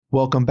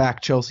Welcome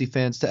back, Chelsea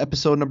fans, to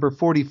episode number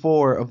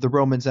 44 of the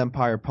Romans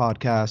Empire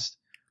podcast,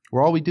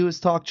 where all we do is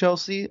talk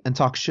Chelsea and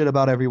talk shit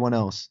about everyone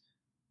else.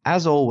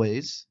 As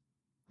always,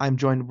 I'm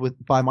joined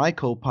by my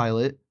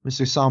co-pilot,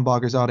 Mr. Sam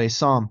Bagherzadeh.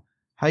 Sam,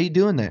 how you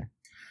doing there?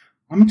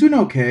 I'm doing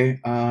okay.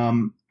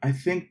 I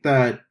think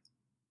that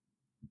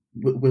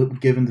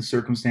given the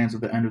circumstance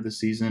of the end of the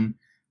season,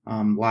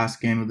 last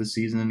game of the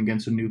season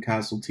against a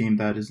Newcastle team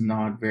that is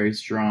not very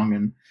strong,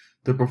 and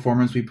the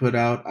performance we put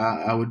out,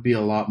 I would be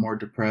a lot more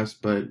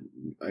depressed. But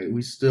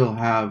we still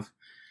have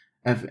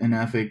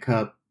an FA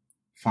Cup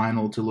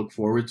final to look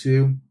forward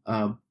to.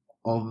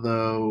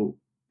 Although,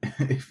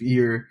 if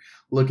you're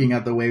looking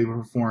at the way we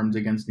performed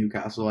against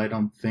Newcastle, I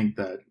don't think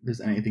that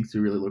there's anything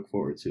to really look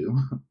forward to.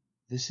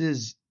 This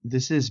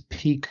is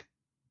peak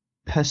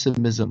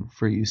pessimism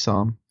for you,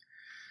 Sam.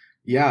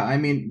 Yeah, I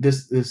mean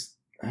this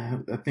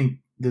I think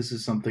this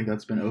is something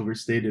that's been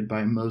overstated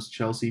by most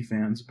Chelsea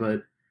fans,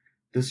 but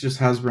this just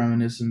has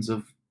reminiscence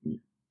of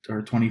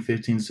our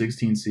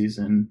 2015-16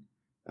 season,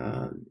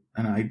 and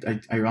I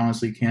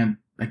honestly can't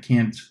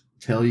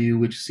tell you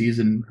which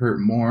season hurt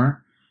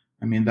more.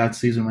 I mean, that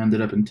season we ended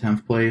up in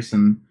 10th place,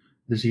 and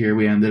this year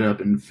we ended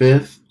up in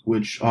 5th,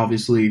 which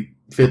obviously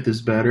 5th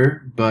is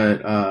better,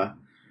 but I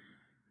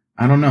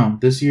don't know.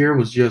 This year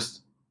was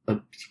just a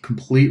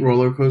complete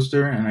roller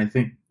coaster, and I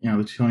think the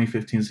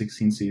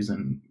 2015-16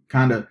 season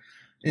kind of,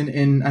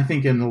 in I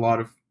think in a lot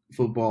of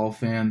football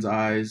fans'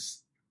 eyes,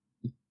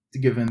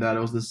 given that it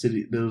was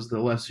the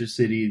Leicester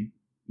City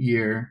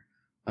year,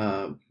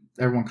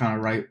 everyone kind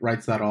of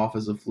writes that off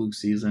as a fluke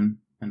season,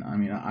 and I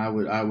mean I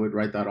would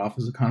write that off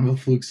as a kind of a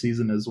fluke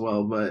season as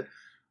well. But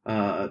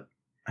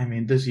I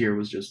mean, this year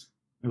was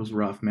it was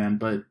rough, man.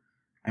 But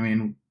I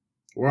mean,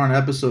 we're on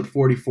episode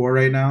 44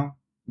 right now.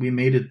 We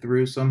made it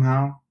through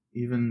somehow.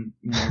 Even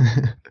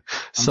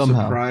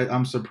Somehow.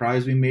 I'm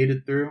surprised we made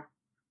it through.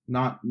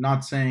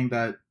 Not saying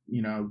that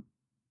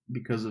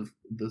because of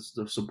the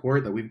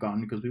support that we've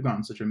gotten, because we've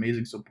gotten such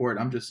amazing support.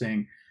 I'm just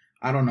saying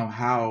I don't know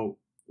how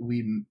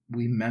we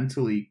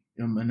mentally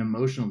and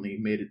emotionally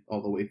made it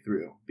all the way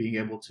through. Being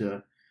able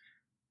to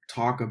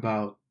talk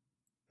about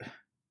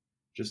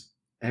just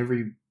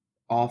every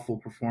awful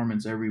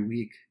performance every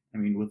week. I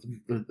mean, with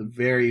the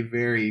very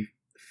very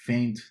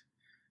faint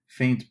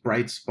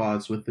bright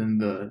spots within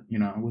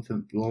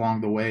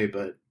along the way,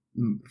 but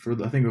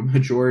I think a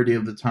majority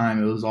of the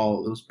time it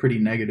was pretty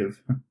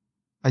negative.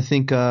 I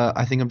think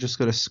I'm just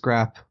gonna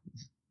scrap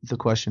the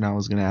question I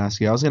was gonna ask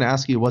you. I was gonna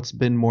ask you what's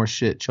been more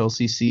shit,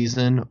 Chelsea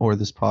season or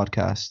this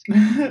podcast?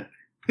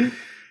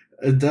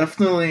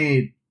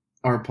 Definitely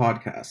our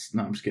podcast.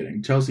 No, I'm just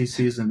kidding. Chelsea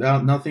season.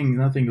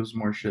 Nothing was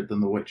more shit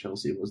than the way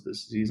Chelsea was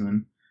this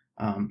season.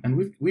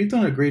 And we've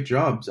done a great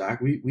job,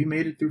 Zach. We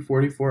made it through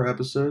 44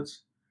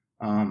 episodes.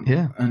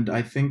 Yeah. And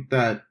I think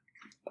that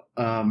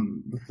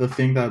the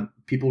thing that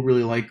people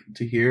really like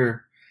to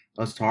hear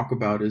us talk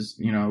about is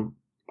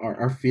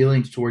our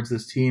feelings towards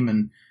this team,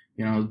 and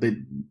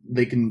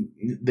they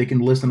can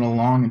listen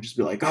along and just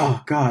be like,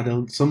 oh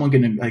God,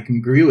 someone I can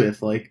agree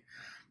with, like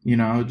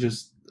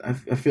just I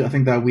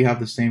think that we have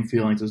the same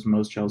feelings as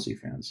most Chelsea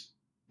fans.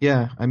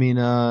 Yeah, I mean,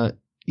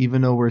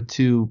 even though we're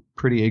two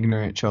pretty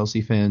ignorant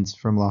Chelsea fans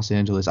from Los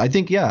Angeles, I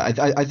think, yeah,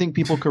 I think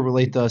people could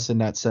relate to us in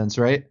that sense,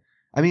 right?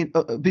 I mean,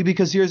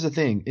 because here's the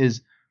thing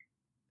is,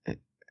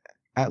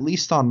 at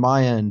least on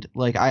my end,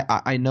 like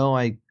I know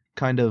I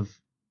kind of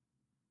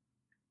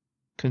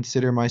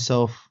consider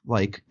myself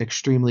like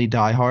extremely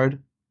diehard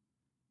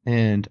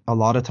and a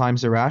lot of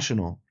times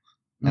irrational.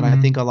 And I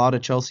think Mm-hmm. a lot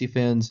of Chelsea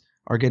fans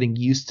are getting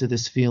used to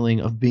this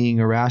feeling of being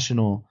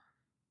irrational,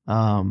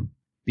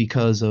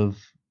 because of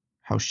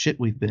how shit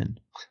we've been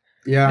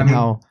Yeah, I and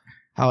mean,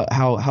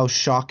 how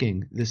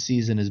shocking this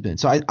season has been.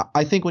 So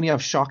I think when you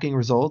have shocking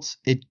results,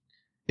 it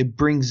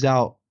brings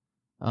out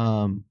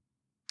um,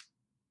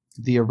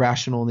 the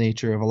irrational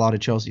nature of a lot of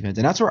Chelsea fans.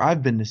 And that's where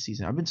I've been this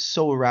season. I've been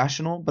so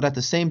irrational, but at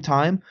the same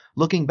time,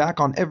 looking back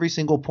on every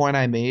single point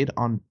I made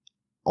on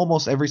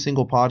almost every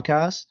single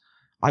podcast,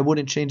 I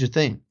wouldn't change a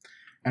thing.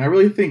 and I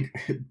really think,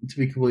 to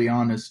be completely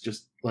honest,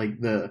 just like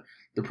the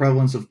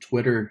prevalence of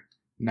Twitter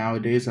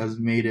nowadays has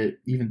made it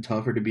even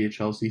tougher to be a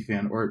Chelsea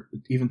fan, or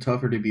even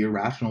tougher to be a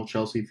rational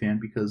Chelsea fan,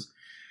 because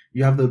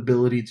you have the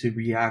ability to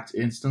react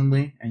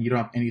instantly, and you don't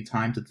have any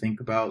time to think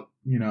about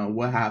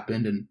what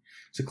happened and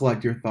to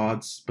collect your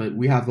thoughts. But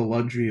we have the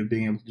luxury of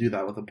being able to do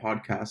that with a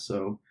podcast.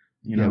 So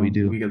Yeah, we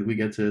do. we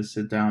get to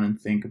sit down and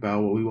think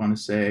about what we want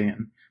to say,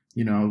 and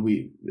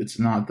we it's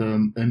not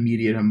the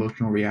immediate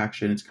emotional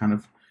reaction. It's a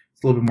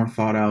little bit more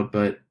thought out.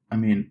 But I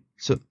mean,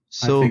 So I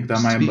so think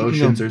that my speaking of,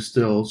 emotions are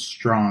still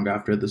strong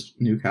after this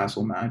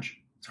Newcastle match.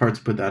 It's hard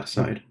to put that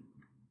aside.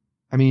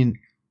 I mean,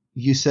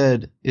 you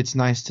said it's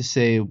nice to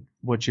say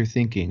what you're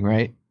thinking,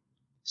 right?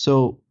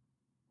 So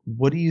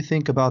what do you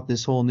think about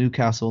this whole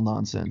Newcastle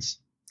nonsense?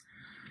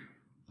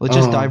 Let's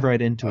just dive Oh,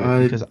 right into it uh,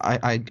 because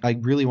I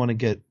really want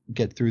to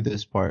get through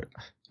this part.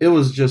 it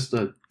was just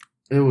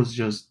it was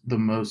just the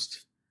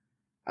most.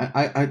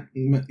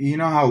 You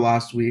know how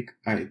last week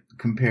I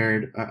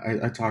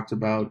talked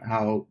about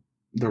how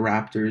the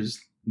Raptors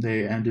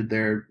They ended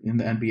their in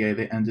the NBA.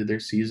 They ended their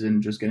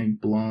season just getting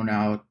blown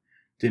out.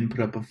 Didn't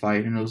put up a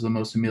fight, and it was the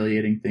most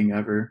humiliating thing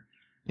ever.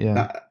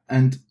 Yeah.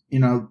 And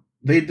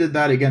they did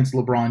that against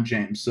LeBron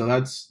James, so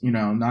that's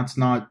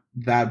not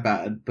that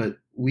bad. But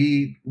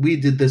we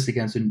did this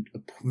against a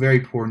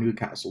very poor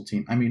Newcastle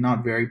team. I mean,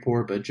 not very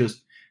poor, but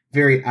just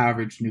very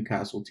average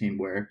Newcastle team.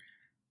 Where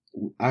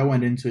I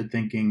went into it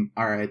thinking,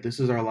 all right, this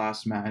is our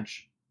last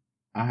match.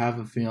 I have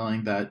a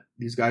feeling that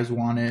these guys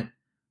want it.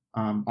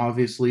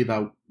 Obviously,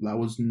 that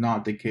was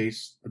not the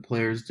case. The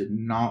players did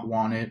not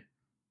want it.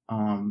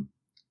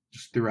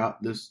 Just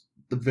throughout the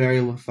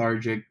very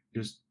lethargic,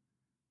 just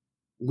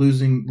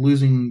losing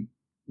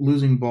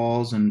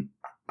balls, and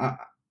I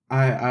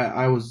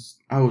I was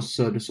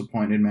so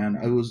disappointed, man.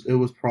 It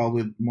was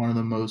probably one of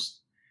the most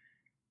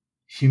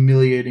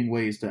humiliating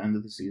ways to end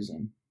the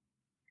season.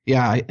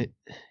 Yeah.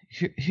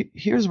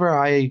 Here's where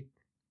I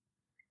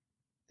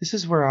this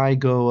is where I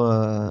go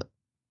a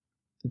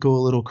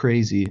little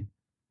crazy.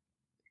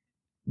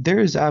 There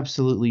is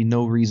absolutely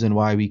no reason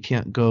why we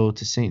can't go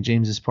to St.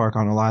 James's Park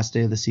on the last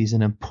day of the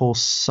season and pull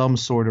some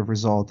sort of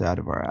result out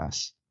of our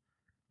ass.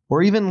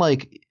 Or even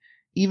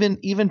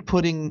even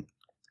putting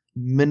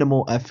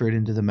minimal effort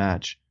into the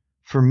match.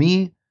 For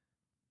me,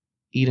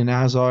 Eden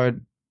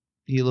Hazard,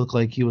 he looked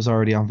like he was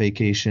already on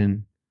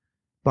vacation.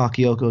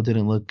 Bakayoko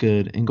didn't look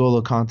good.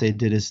 N'Golo Kante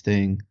did his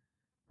thing.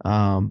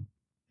 Um,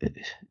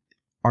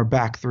 our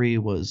back three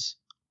was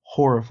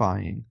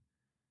horrifying.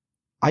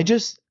 I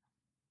just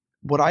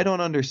What I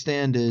don't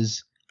understand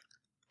is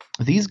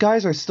these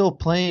guys are still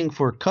playing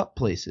for cup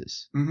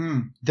places. Mm-hmm.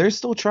 They're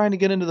still trying to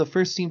get into the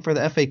first team for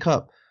the FA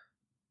Cup.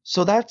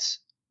 So that's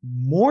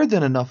more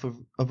than enough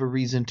of a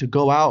reason to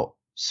go out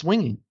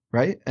swinging,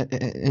 right?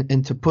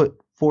 And to put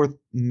forth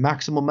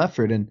maximum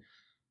effort. And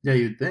Yeah,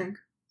 you'd think.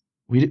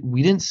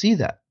 we didn't see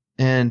that.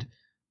 And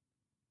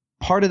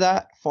part of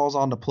that falls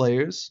on the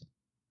players,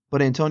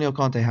 but Antonio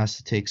Conte has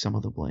to take some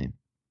of the blame,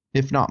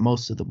 if not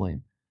most of the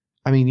blame.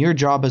 I mean, your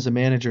job as a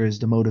manager is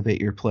to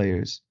motivate your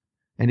players.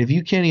 And if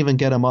you can't even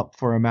get them up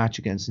for a match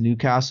against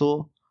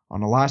Newcastle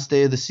on the last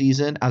day of the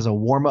season as a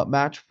warm-up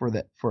match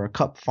for a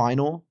cup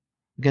final,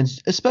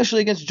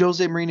 especially against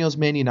Jose Mourinho's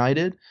Man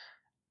United,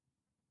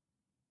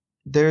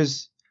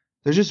 there's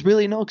just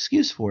really no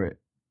excuse for it.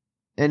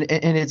 And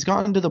it's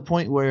gotten to the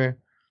point where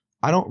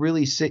I don't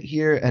really sit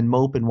here and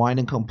mope and whine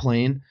and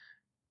complain.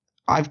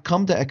 I've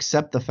come to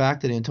accept the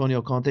fact that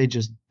Antonio Conte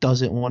just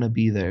doesn't want to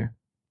be there.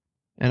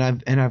 And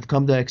I've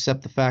come to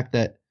accept the fact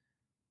that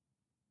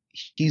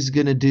he's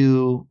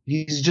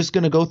just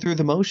gonna go through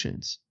the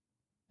motions.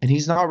 And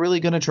he's not really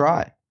gonna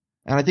try.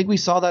 And I think we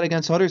saw that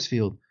against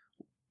Huddersfield.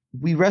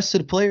 We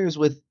rested players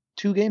with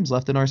 2 games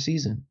left in our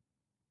season.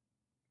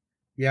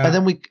 Yeah.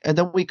 And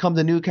then we come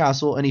to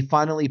Newcastle and he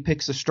finally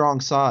picks a strong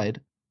side.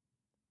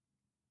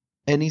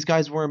 And these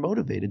guys weren't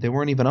motivated. They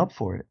weren't even up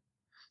for it.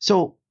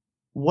 So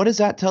what is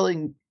that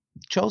telling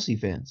Chelsea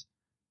fans?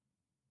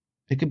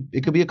 It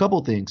could be a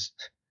couple things.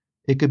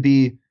 It could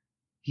be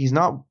he's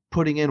not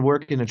putting in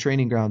work in a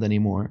training ground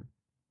anymore.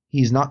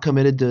 He's not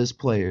committed to his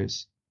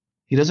players.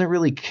 He doesn't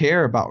really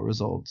care about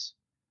results.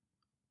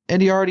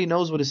 And he already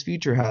knows what his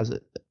future has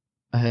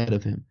ahead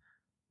of him.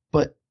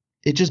 But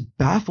it just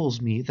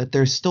baffles me that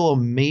there's still a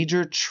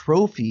major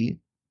trophy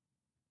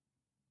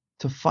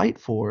to fight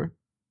for.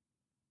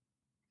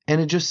 And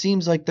it just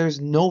seems like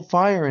there's no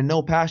fire and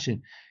no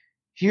passion.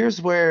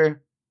 Here's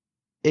where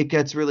it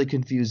gets really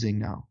confusing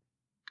now.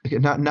 Okay,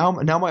 now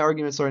my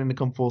argument's starting to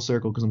come full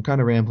circle because I'm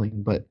kind of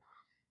rambling. But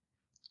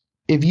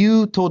if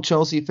you told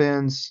Chelsea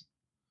fans,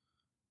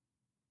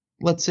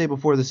 let's say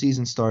before the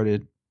season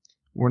started,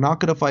 we're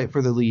not going to fight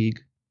for the league,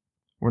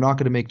 we're not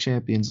going to make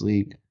Champions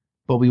League,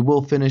 but we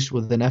will finish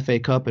with an FA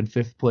Cup in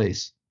 5th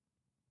place,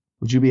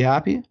 would you be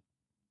happy?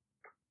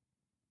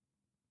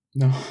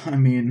 No, I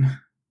mean,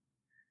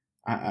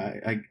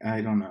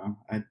 I don't know.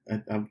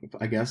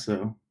 I guess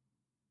so.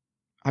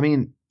 I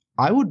mean,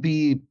 I would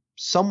be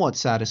somewhat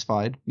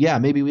satisfied. Yeah,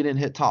 maybe we didn't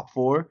hit top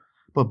 4,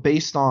 but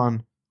based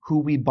on who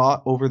we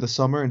bought over the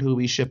summer and who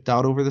we shipped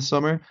out over the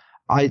summer,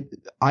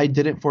 I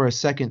didn't for a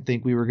second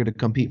think we were going to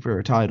compete for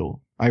a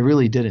title. I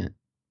really didn't.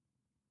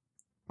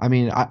 I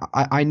mean,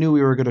 I knew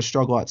we were going to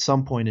struggle at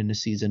some point in the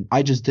season.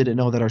 I just didn't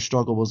know that our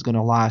struggle was going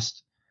to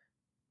last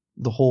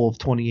the whole of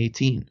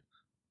 2018.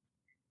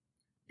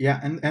 Yeah,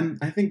 and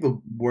I think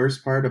the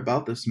worst part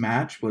about this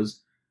match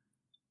was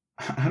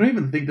I don't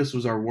even think this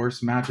was our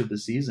worst match of the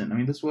season. I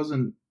mean, this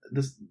wasn't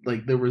this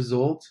like the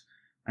result.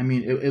 I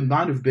mean, it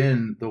might have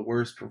been the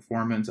worst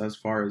performance as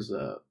far as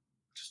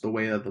just the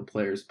way that the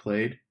players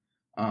played.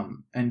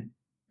 And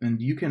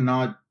you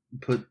cannot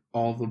put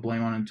all the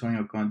blame on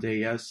Antonio Conte.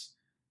 Yes,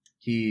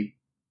 he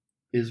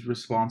is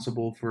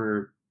responsible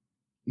for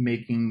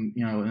making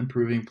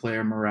improving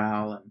player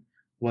morale and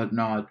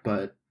whatnot,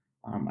 but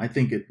I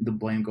think the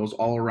blame goes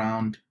all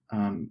around.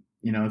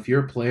 If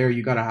you're a player,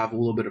 you got to have a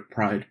little bit of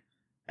pride,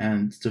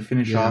 and to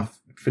finish off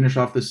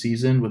the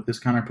season with this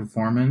kind of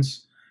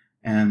performance,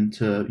 and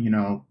to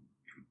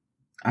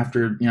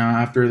after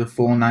the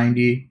full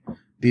 90,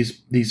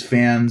 these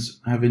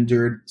fans have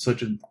endured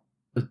such a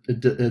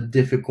a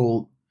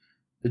difficult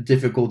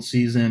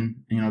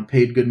season. You know,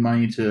 paid good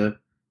money to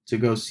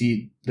go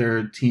see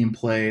their team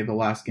play the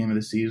last game of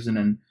the season,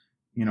 and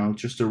you know,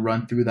 just to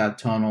run through that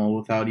tunnel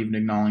without even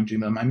acknowledging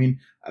them. I mean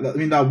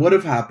that would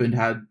have happened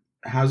had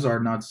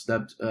Hazard not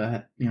stepped,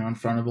 in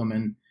front of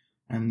him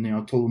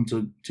and told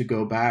him to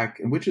go back,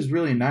 which is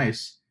really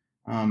nice.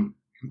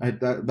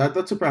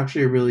 That's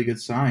actually a really good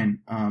sign.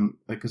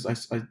 Because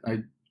I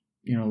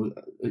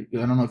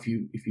don't know if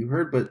you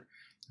heard, but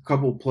a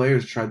couple of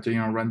players tried to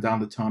run down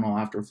the tunnel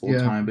after full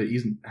time, but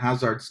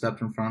Hazard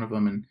stepped in front of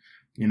him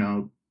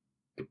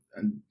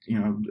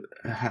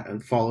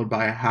followed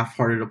by a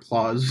half-hearted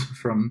applause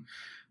from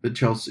the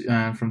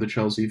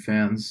Chelsea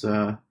fans.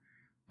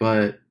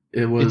 But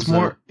it was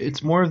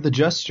it's more of the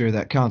gesture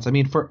that counts. I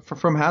mean,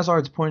 from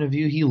Hazard's point of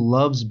view, he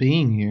loves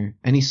being here,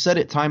 and he said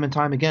it time and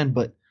time again.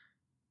 But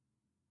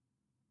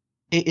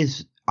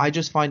I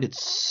just find it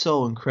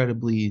so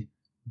incredibly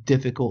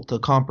difficult to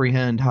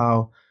comprehend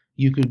how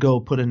you could go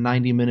put a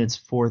 90 minutes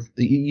forth.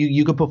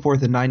 You could put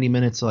forth a 90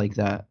 minutes like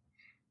that,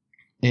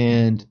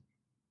 and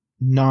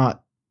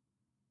not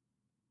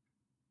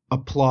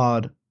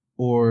applaud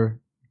or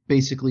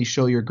basically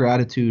show your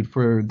gratitude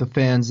for the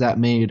fans that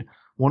made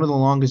one of the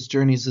longest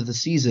journeys of the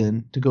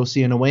season to go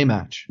see an away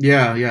match.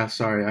 Yeah.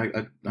 Sorry,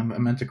 I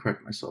meant to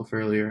correct myself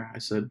earlier. I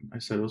said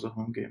it was a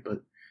home game,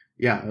 but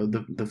yeah,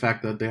 the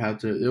fact that they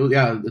had to,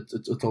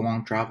 it's a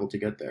long travel to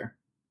get there.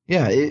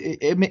 Yeah,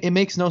 it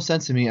makes no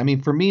sense to me. I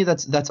mean, for me,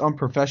 that's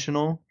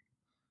unprofessional,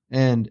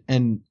 and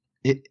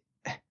it.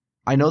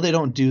 I know they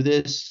don't do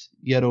this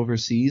yet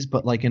overseas,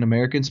 but like in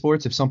American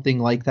sports, if something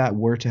like that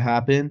were to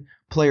happen,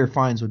 player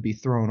fines would be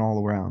thrown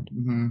all around.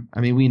 Mm-hmm.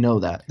 I mean, we know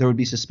that there would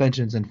be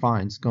suspensions and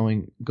fines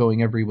going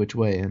every which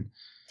way, and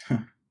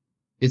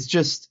it's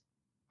just,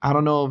 I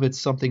don't know if it's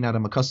something that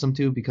I'm accustomed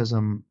to because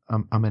I'm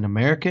an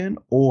American,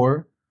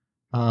 or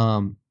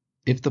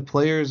if the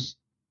players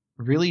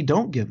really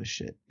don't give a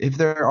shit. If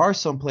there are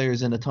some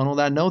players in a tunnel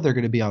that know they're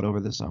going to be out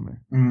over the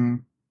summer. Mm-hmm.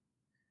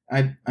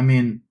 I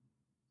mean,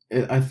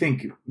 I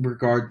think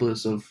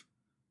regardless of,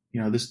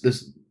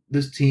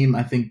 this team,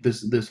 I think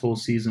this whole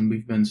season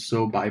we've been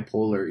so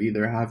bipolar,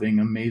 either having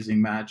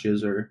amazing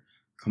matches or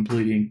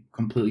completely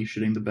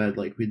shitting the bed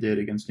like we did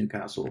against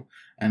Newcastle,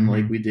 and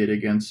like we did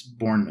against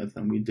Bournemouth,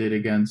 and we did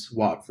against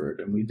Watford,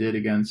 and we did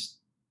against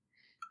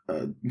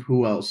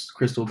who else?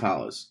 Crystal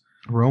Palace.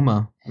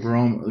 Roma.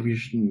 We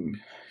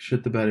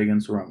shit the bed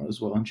against Roma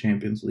as well in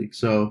Champions League.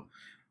 So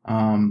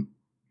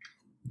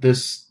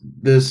this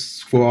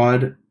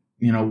squad,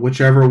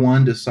 whichever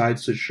one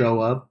decides to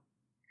show up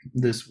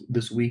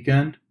this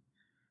weekend,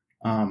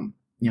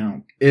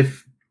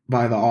 if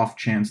by the off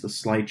chance, the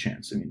slight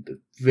chance, I mean, the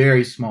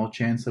very small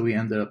chance that we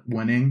ended up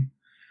winning,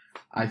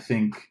 I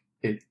think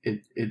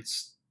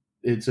it's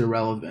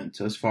irrelevant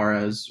as far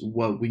as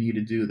what we need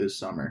to do this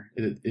summer.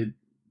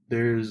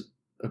 There's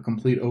a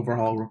complete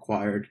overhaul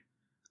required.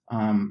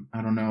 I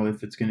don't know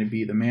if it's going to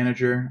be the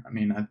manager. I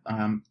mean,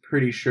 I'm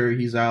pretty sure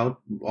he's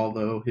out,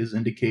 although his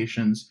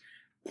indications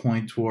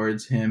point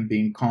towards him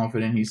being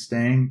confident he's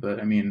staying. But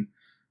I mean,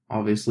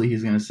 obviously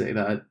he's going to say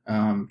that.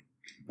 And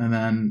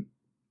then,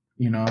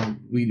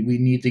 we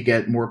need to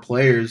get more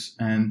players.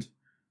 And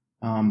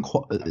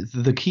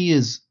the key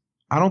is,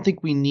 I don't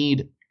think we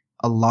need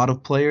a lot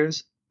of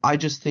players. I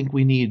just think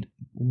we need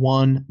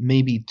one,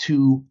 maybe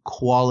two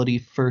quality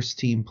first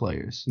team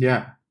players.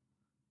 Yeah.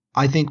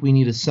 I think we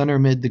need a center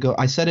mid to go.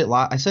 I said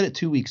it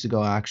 2 weeks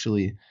ago,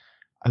 actually.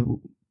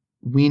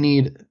 We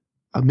need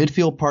a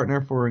midfield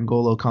partner for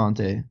N'Golo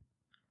Kante.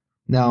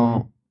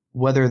 Now,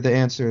 whether the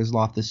answer is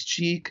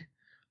Loftus-Cheek,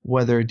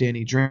 whether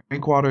Danny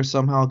Drinkwater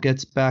somehow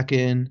gets back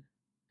in,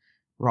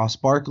 Ross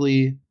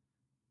Barkley,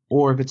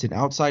 or if it's an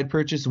outside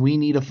purchase, we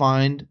need to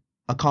find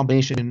a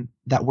combination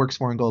that works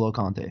for N'Golo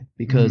Kante,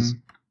 because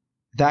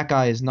that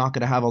guy is not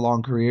going to have a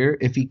long career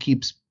if he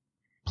keeps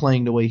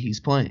playing the way he's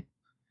playing.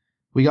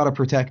 We got to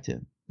protect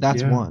him.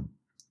 That's one.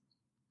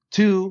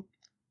 Two,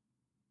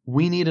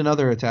 we need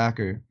another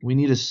attacker. We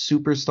need a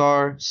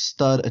superstar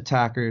stud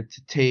attacker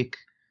to take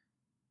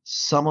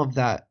some of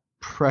that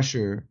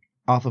pressure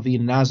off of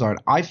Eden Hazard.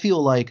 I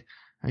feel like,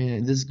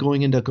 this is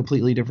going into a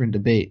completely different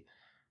debate,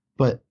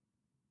 but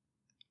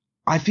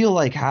I feel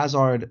like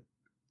Hazard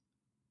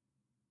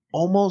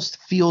almost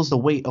feels the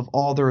weight of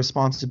all the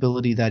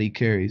responsibility that he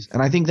carries.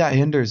 And I think that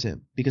hinders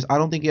him, because I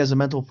don't think he has a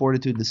mental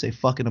fortitude to say,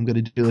 fuck it, I'm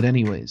going to do it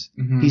anyways.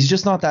 Mm-hmm. He's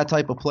just not that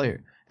type of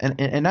player.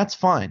 And that's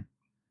fine.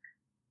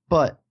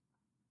 But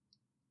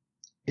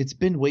it's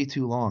been way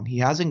too long. He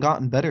hasn't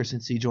gotten better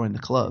since he joined the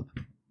club.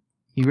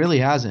 He really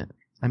hasn't.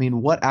 I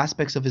mean, what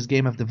aspects of his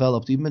game have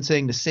developed? We've been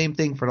saying the same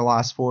thing for the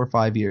last 4 or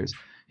 5 years.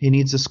 He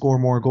needs to score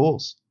more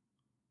goals.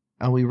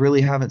 And we really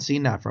haven't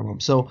seen that from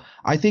him. So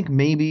I think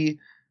maybe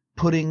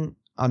putting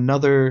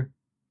another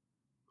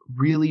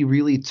really,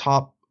 really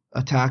top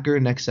attacker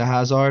next to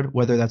Hazard,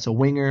 whether that's a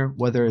winger,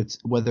 whether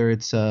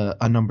it's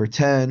a number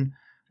 10,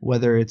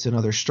 whether it's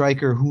another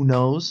striker, who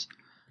knows?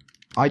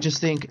 I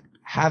just think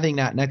having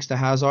that next to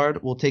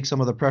Hazard will take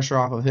some of the pressure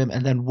off of him,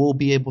 and then we'll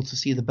be able to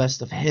see the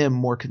best of him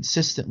more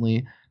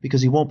consistently,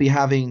 because he won't be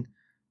having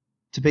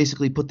to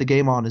basically put the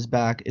game on his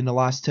back in the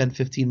last 10,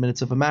 15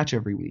 minutes of a match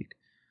every week.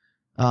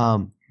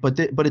 But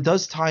it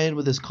does tie in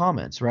with his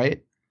comments,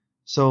 right?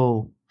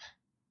 So,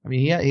 I mean,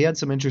 he had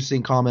some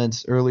interesting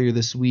comments earlier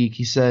this week.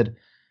 He said,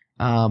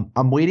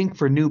 I'm waiting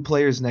for new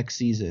players next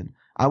season.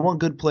 I want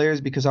good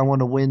players because I want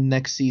to win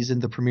next season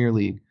the Premier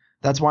League.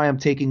 That's why I'm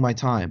taking my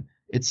time.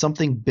 It's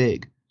something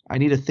big. I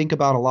need to think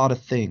about a lot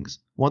of things.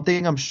 One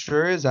thing I'm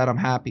sure is that I'm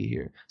happy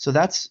here. So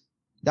that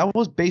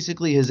was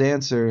basically his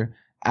answer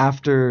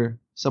after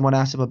someone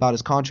asked him about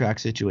his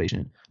contract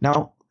situation.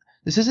 Now,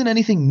 this isn't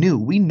anything new.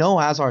 We know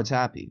Hazard's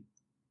happy.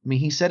 I mean,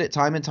 he said it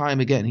time and time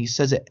again. He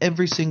says it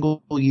every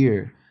single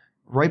year,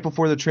 right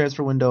before the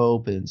transfer window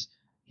opens.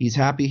 He's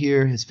happy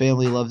here. His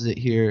family loves it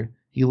here.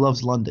 He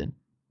loves London.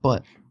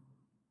 But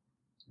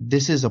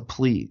this is a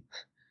plea.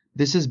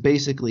 This is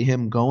basically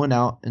him going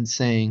out and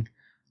saying,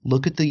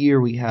 look at the year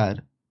we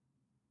had.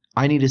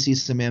 I need to see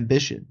some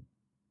ambition.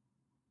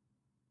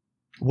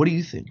 What do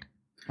you think?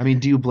 I mean,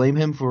 do you blame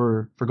him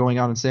for going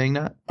out and saying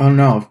that? Oh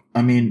no.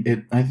 I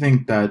mean, I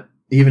think that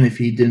even if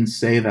he didn't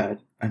say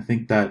that, I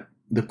think that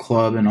the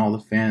club and all the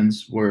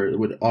fans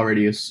would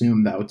already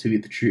assume that to be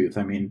the truth.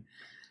 I mean,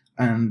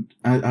 and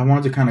I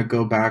wanted to kind of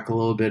go back a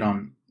little bit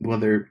on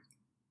whether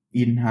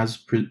Eden has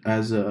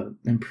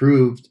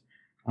improved.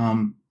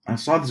 I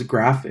saw this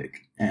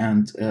graphic,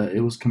 and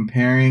it was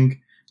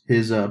comparing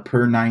his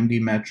per 90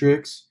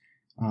 metrics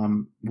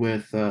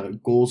with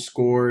goals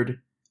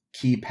scored,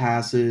 key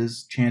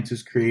passes,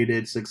 chances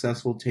created,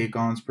 successful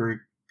take-ons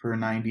per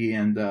 90,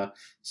 and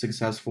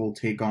successful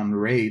take-on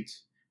rate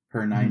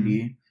per 90.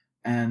 Mm-hmm.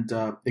 And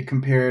it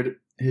compared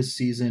his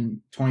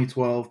season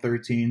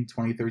 2012-13,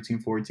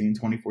 2013-14,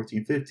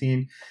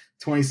 2014-15,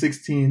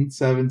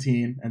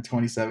 2016-17, and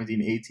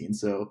 2017-18.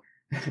 So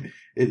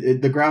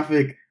the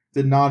graphic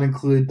did not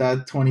include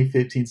that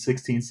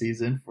 2015-16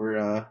 season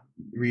for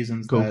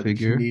reasons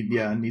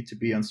need to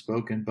be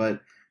unspoken. But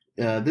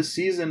this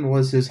season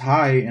was his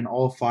high in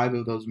all 5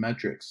 of those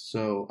metrics.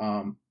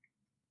 So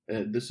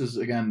this is,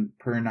 again,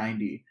 per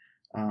 90.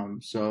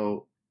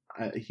 So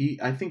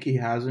I think he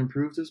has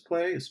improved his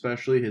play,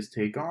 especially his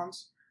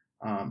take-ons.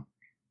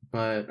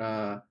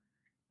 But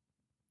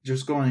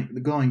just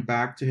going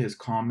back to his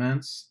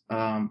comments,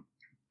 I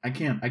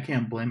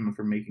can't blame him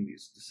for making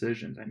these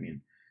decisions. I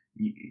mean,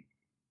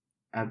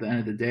 at the end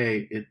of the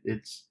day,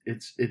 it's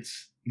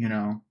you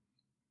know,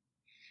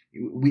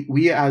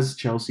 we as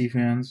Chelsea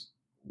fans,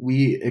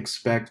 we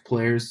expect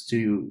players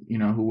to, you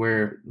know, who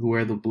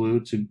wear the blue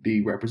to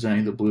be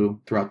representing the blue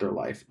throughout their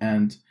life,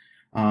 and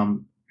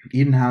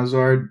Eden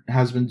Hazard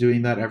has been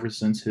doing that ever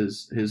since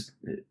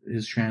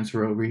his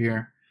transfer over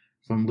here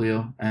from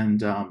Lille,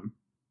 and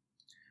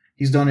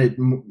he's done it,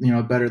 you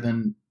know, better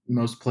than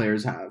most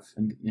players have,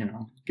 and you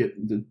know, get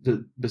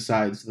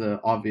besides the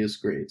obvious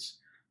grades.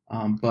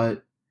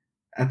 But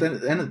at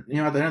the end,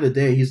 you know, at the end of the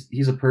day,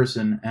 he's a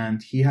person,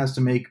 and he has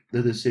to make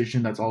the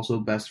decision that's also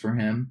best for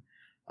him.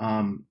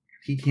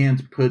 He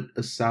can't put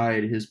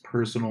aside his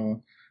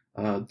personal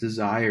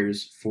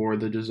desires for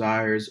the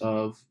desires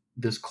of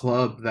this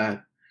club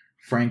that,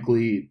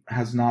 frankly,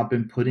 has not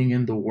been putting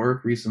in the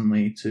work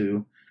recently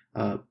to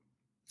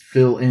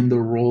fill in the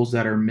roles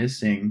that are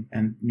missing,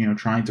 and, you know,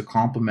 trying to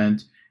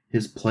complement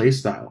his play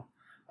style.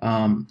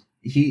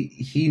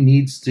 He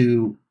needs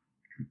to.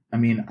 I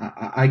mean,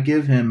 I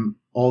give him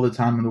all the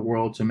time in the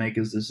world to make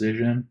his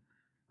decision.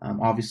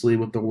 Obviously,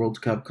 with the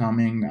World Cup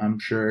coming, I'm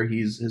sure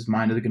his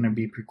mind is going to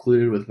be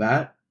precluded with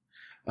that.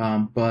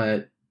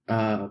 But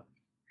as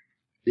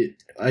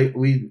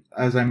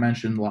I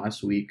mentioned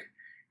last week,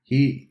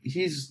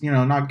 he's, you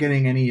know, not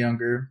getting any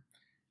younger.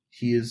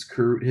 His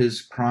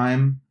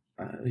prime.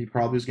 He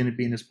probably is going to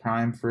be in his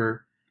prime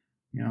for,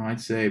 you know, I'd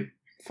say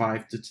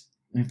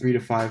 3 to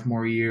 5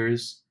 more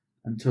years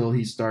until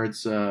he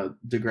starts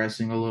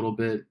digressing a little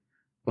bit.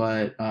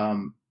 But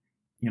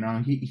you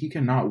know, he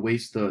cannot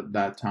waste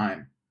that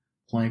time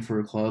playing for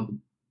a club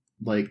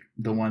like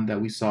the one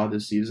that we saw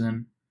this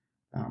season.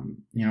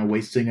 You know,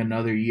 wasting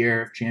another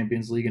year of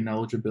Champions League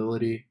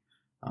ineligibility.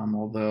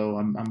 Although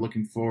I'm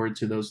looking forward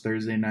to those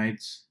Thursday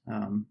night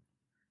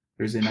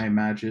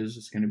matches.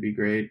 It's going to be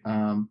great.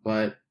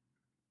 But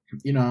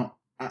you know,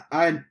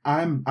 I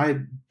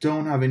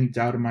don't have any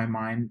doubt in my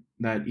mind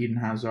that Eden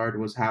Hazard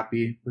was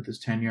happy with his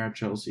tenure at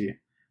Chelsea.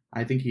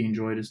 I think he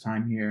enjoyed his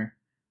time here.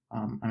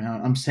 I mean,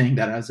 I'm saying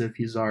that as if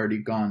he's already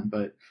gone,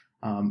 but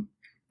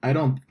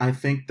I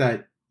think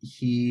that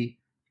he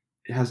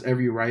has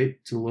every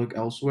right to look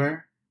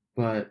elsewhere,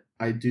 but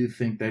I do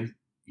think that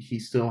he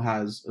still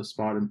has a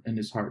spot in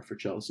his heart for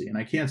Chelsea. And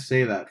I can't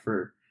say that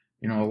for,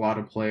 you know, a lot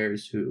of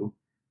players who,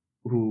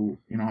 you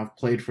know, have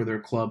played for their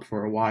club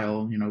for a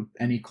while, you know,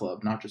 any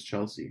club, not just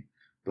Chelsea,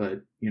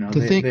 but, you know,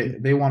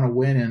 they want to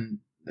win. And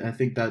I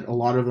think that a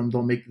lot of them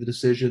don't make the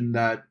decision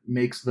that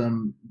makes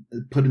them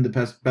put in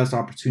the best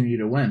opportunity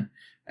to win.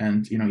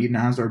 And, you know, Eden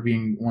Hazard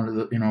being one of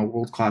the, you know,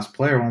 world-class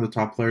player, one of the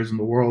top players in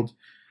the world,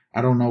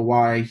 I don't know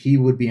why he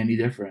would be any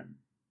different.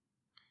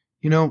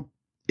 You know,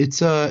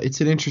 it's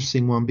an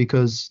interesting one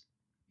because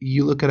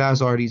you look at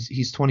Hazard,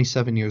 he's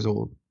 27 years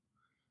old.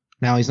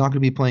 Now he's not going to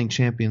be playing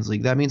Champions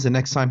League. That means the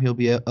next time he'll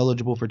be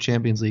eligible for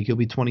Champions League, he'll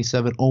be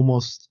 27,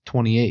 almost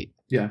 28.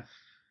 Yeah.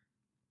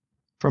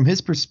 From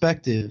his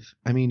perspective,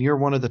 I mean, you're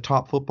one of the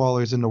top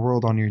footballers in the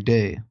world on your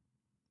day.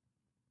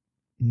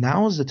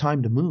 Now is the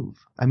time to move.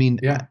 I mean,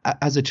 Yeah.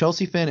 as a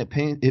Chelsea fan, it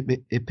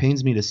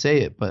pains me to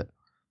say it, but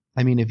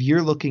I mean, if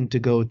you're looking to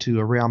go to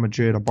a Real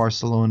Madrid, a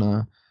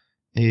Barcelona,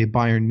 a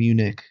Bayern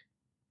Munich,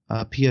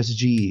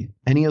 PSG,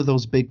 any of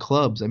those big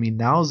clubs, I mean,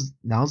 now's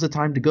the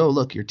time to go.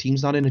 Look, your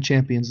team's not in a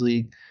Champions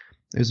League.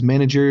 There's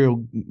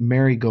managerial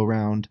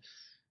merry-go-round.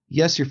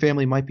 Yes, your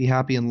family might be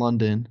happy in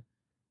London,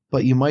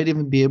 but you might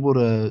even be able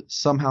to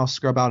somehow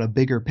scrub out a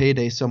bigger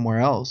payday somewhere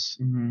else.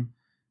 Mm-hmm.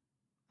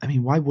 I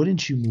mean, why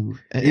wouldn't you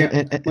move?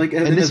 And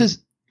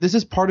this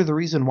is part of the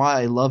reason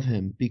why I love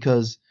him,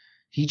 because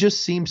he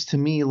just seems to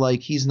me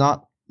like he's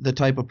not the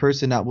type of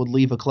person that would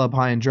leave a club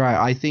high and dry.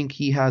 I think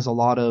he has a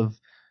lot of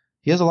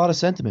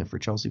sentiment for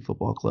Chelsea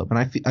Football Club, and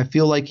I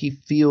feel like he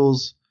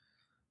feels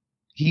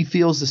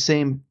the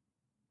same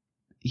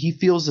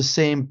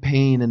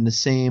pain and the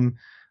same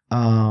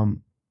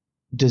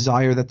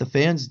desire that the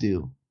fans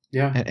do.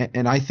 Yeah.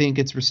 And I think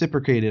it's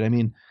reciprocated. I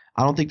mean,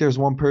 I don't think there's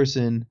one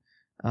person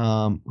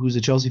who's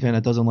a Chelsea fan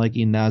that doesn't like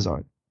Eden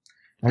Hazard.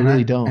 I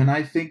really don't. And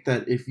I think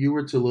that if you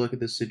were to look at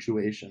this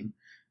situation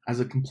as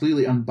a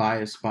completely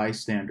unbiased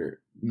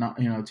bystander, not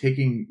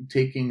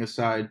taking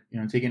aside,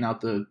 taking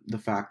out the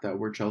fact that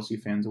we're Chelsea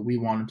fans and we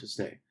want him to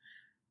stay,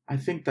 I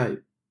think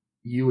that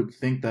you would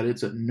think that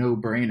it's a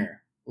no-brainer.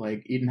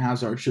 Like, Eden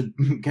Hazard should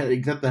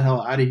get the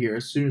hell out of here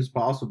as soon as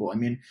possible. I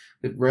mean,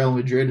 if Real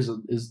Madrid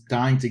is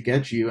dying to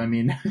get you, I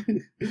mean,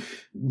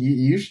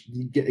 you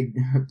should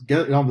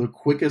get on the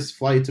quickest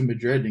flight to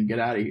Madrid and get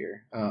out of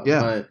here.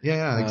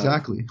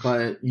 Exactly.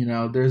 But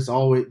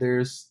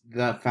there's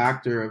that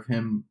factor of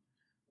him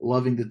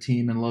loving the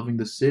team and loving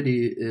the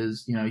city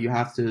is, you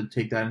have to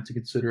take that into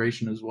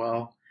consideration as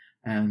well.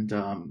 And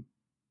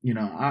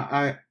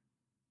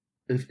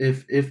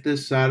if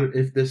this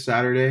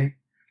Saturday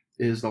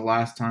is the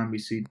last time we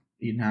see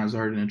Eden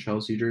Hazard in a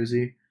Chelsea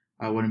jersey,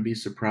 I wouldn't be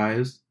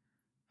surprised.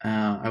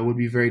 I would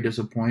be very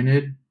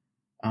disappointed,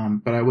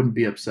 but I wouldn't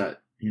be upset.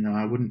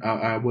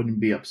 I wouldn't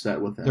be upset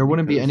with him. There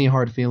wouldn't be any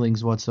hard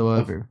feelings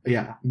whatsoever.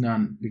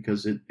 None,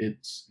 because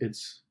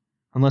it's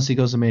unless he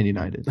goes to Man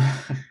United,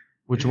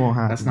 which won't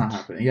happen. That's not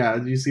happening. Yeah,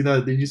 did you see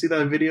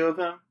that video of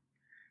him?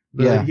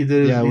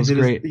 It was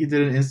great. He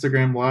did an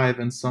Instagram live,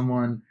 and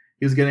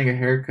he was getting a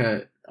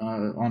haircut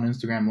on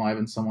Instagram Live,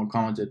 and someone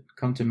commented,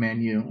 "Come to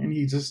Man U," and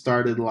he just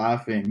started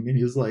laughing, and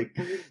he was like,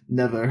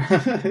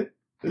 "Never."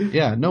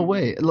 Yeah, no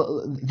way.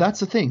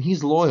 That's the thing.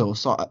 He's loyal,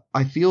 so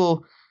I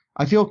feel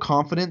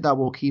confident that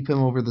we'll keep him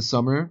over the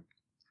summer.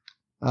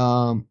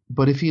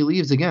 But if he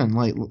leaves again,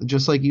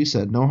 just like you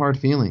said, no hard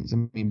feelings. I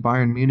mean,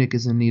 Bayern Munich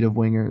is in need of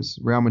wingers.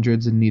 Real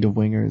Madrid's in need of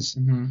wingers.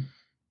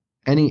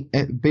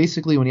 Mm-hmm.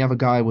 Basically, when you have a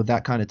guy with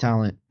that kind of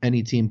talent,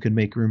 any team could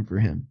make room for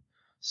him.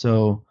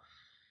 So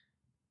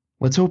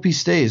let's hope he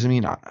stays. I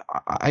mean,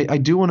 I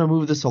do want to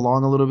move this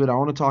along a little bit. I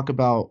want to talk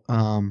about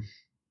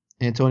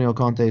Antonio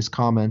Conte's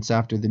comments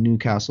after the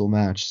Newcastle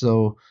match.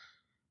 So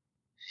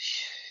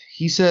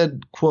he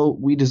said,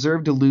 quote, "We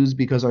deserved to lose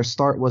because our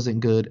start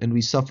wasn't good and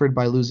we suffered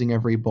by losing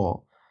every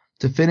ball.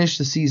 To finish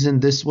the season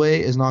this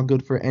way is not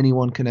good for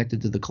anyone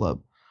connected to the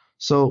club."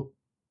 So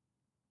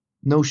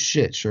no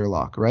shit,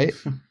 Sherlock, right?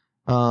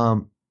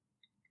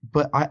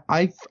 But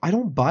I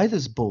don't buy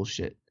this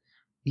bullshit.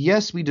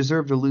 Yes, we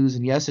deserve to lose,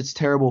 and yes, it's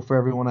terrible for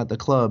everyone at the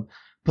club,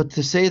 but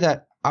to say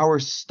that our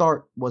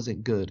start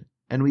wasn't good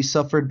and we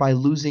suffered by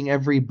losing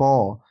every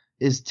ball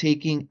is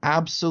taking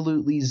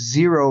absolutely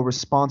zero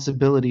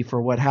responsibility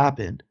for what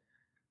happened.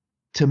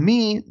 To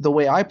me, the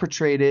way I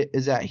portrayed it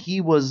is that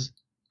he was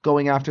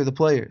going after the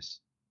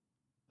players.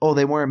 Oh,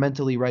 they weren't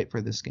mentally right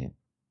for this game.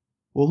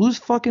 Well, whose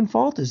fucking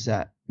fault is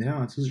that? Yeah,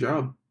 that's his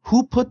job.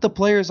 Who put the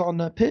players on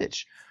the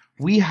pitch?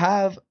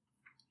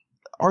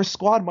 Our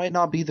squad might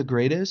not be the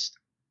greatest,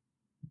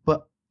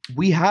 but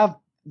we have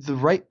the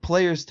right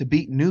players to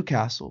beat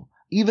Newcastle,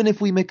 even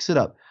if we mix it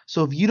up.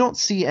 So if you don't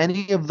see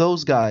any of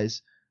those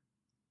guys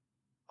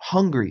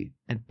hungry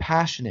and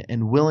passionate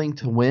and willing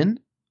to win,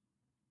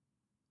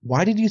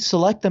 why did you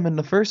select them in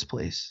the first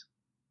place?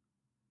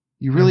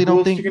 You really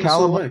don't think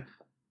Callum?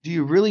 Do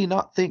you really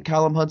not think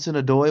Callum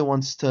Hudson-Odoi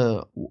wants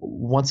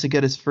to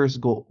get his first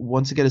goal?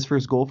 Wants to get his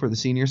first goal for the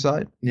senior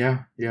side?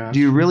 Yeah. Do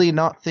you really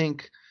not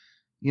think,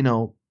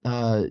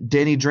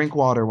 Danny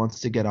Drinkwater wants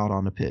to get out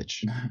on the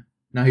pitch?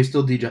 No, he's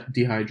still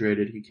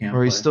dehydrated. He can't.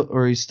 Or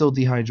he's still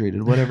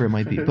dehydrated, whatever it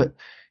might be. But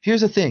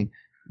here's the thing: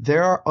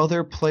 there are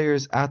other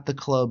players at the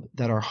club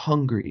that are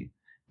hungry,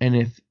 and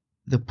if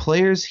the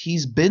players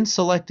he's been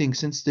selecting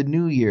since the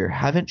new year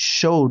haven't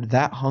showed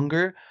that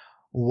hunger,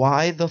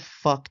 why the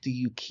fuck do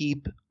you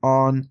keep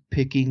on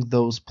picking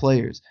those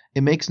players?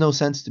 It makes no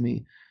sense to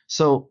me.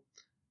 So,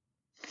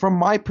 from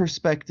my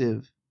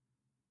perspective,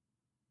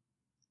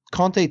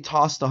 Conte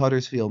tossed the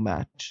Huddersfield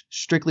match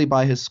strictly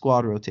by his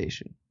squad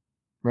rotation,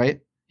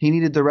 right? He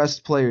needed to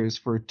rest players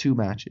for 2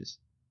 matches,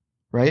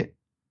 right?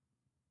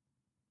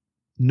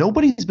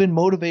 Nobody's been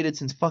motivated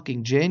since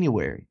fucking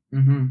January.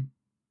 Mm-hmm.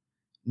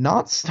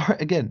 Not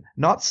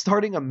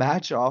starting a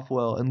match off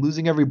well and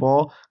losing every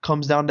ball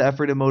comes down to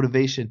effort and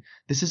motivation.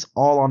 This is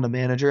all on the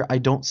manager. I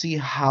don't see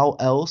how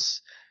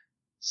else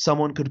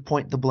someone could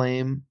point the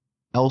blame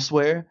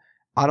elsewhere.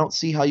 I don't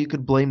see how you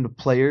could blame the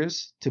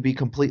players, to be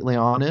completely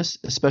honest,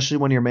 especially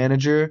when your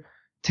manager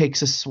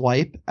takes a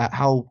swipe at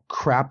how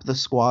crap the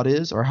squad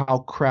is or how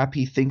crap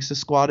he thinks the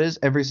squad is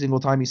every single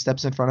time he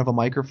steps in front of a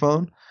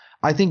microphone.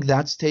 I think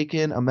that's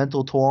taken a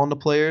mental toll on the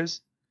players.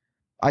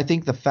 I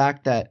think the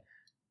fact that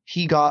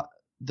he got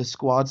the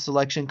squad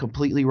selection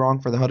completely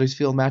wrong for the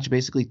Huddersfield match,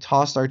 basically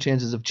tossed our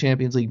chances of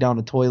Champions League down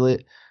the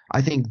toilet.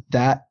 I think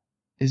that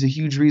is a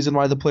huge reason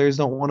why the players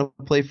don't want to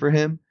play for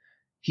him.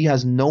 He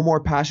has no more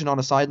passion on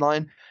a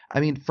sideline. I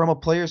mean, from a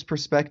player's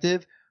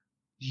perspective,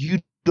 you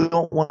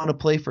don't want to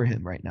play for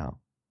him right now.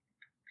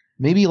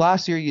 Maybe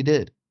last year you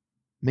did.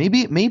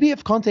 Maybe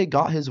if Conte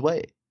got his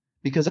way,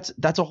 because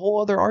that's a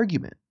whole other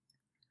argument.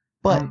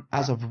 But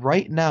as of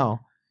right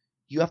now,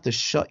 you have to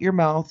shut your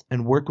mouth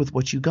and work with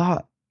what you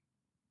got.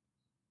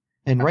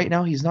 And right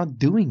now he's not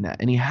doing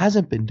that, and he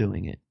hasn't been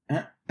doing it.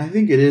 I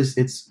think it is.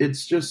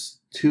 It's just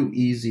too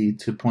easy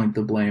to point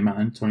the blame at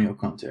Antonio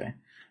Conte,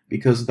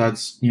 because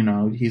that's,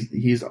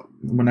 he's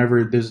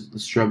whenever there's a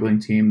struggling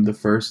team, the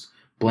first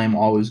blame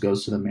always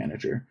goes to the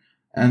manager.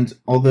 And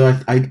although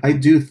I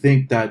do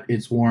think that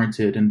it's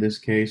warranted in this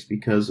case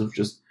because of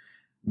just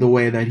the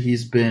way that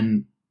he's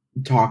been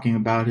talking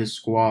about his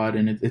squad,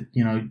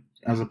 and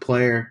as a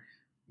player,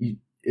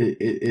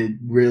 it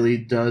really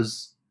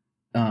does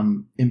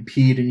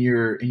impede in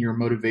your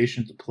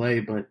motivation to play.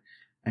 But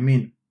I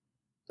mean,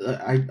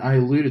 I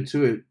alluded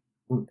to it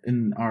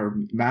in our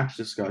match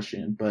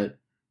discussion, but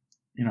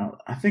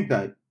I think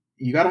that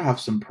you got to have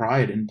some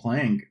pride in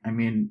playing. I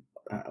mean,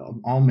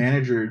 all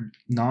manager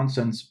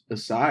nonsense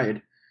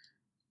aside,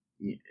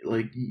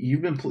 like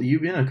you've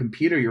been a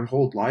competer your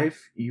whole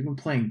life. You've been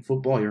playing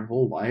football your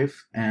whole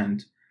life,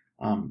 and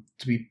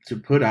to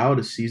put out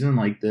a season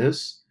like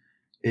this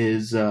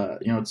is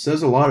it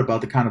says a lot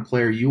about the kind of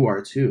player you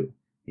are too.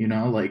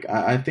 Like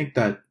I think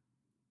that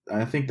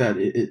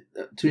it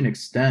to an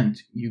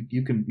extent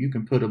you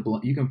can put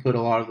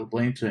a lot of the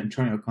blame to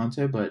Antonio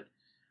Conte, but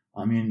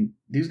I mean,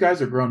 these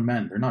guys are grown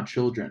men. They're not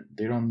children.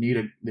 They don't need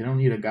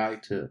a guy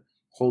to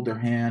hold their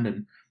hand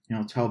and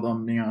tell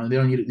them, they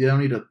don't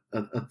need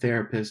a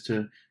therapist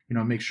to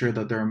make sure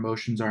that their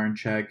emotions are in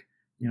check.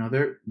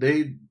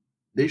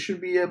 They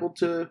should be able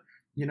to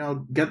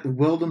get the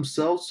will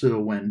themselves to a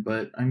win.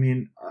 But I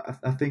mean,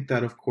 I think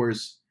that of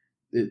course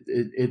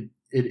it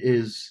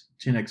is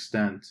to an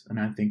extent, and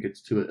I think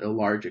it's to a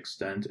large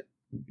extent,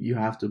 you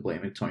have to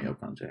blame Antonio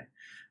Conte.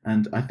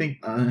 And I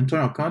think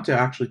Antonio Conte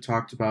actually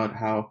talked about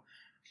how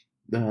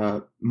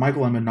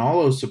Michael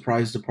Emenalo's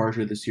surprise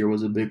departure this year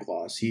was a big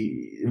loss.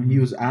 He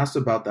was asked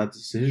about that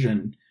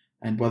decision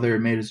and whether it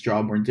made his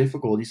job more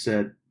difficult. He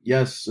said,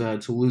 yes,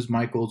 to lose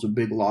Michael is a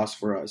big loss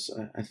for us.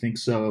 I think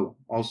so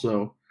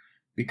also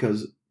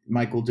because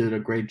Michael did a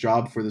great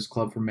job for this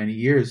club for many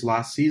years.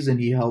 Last season,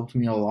 he helped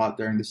me a lot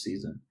during the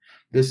season.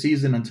 This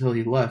season, until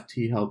he left,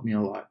 he helped me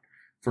a lot.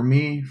 For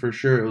me, for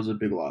sure, it was a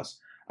big loss.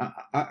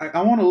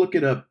 I want to look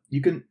it up.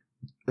 You can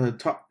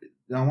talk.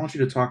 I want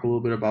you to talk a little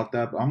bit about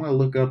that, but I'm going to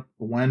look up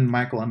when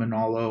Michael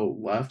Emenalo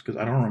left because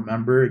I don't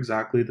remember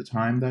exactly the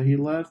time that he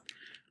left.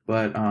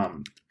 But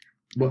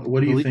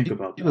what do you think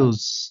about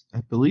that?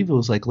 I believe it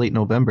was like late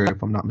November,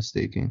 if I'm not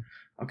mistaken.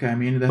 Okay, I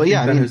mean,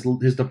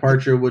 his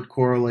departure would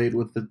correlate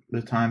with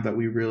the time that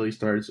we really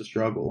started to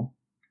struggle.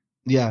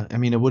 Yeah, I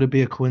mean, it wouldn't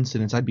be a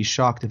coincidence. I'd be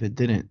shocked if it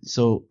didn't.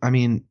 So, I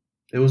mean,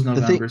 it was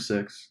November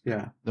 6th.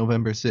 Yeah,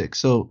 November 6th.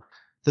 So,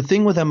 the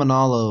thing with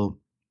Emenalo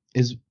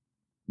is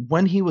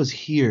when he was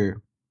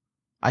here,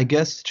 I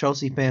guess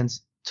Chelsea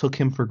fans took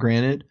him for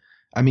granted.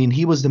 I mean,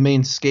 he was the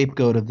main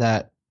scapegoat of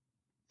that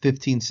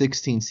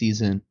 15-16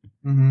 season.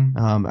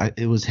 Mm-hmm.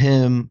 It was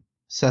him,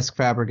 Cesc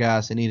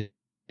Fabregas, and Eden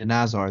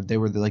Hazard. They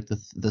were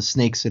the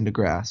snakes in the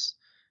grass.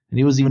 And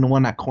he was even the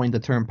one that coined the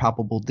term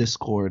palpable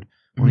discord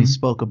when he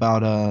spoke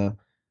about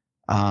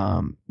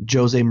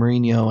Jose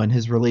Mourinho and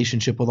his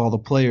relationship with all the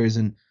players.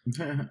 And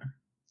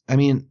I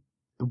mean,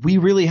 we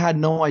really had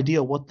no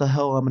idea what the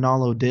hell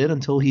Emenalo did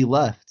until he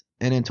left.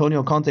 And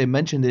Antonio Conte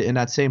mentioned it in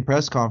that same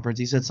press conference.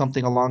 He said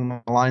something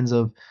along the lines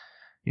of,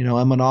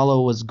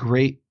 Emenalo was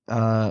great.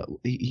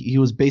 He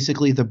was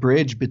basically the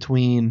bridge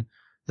between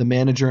the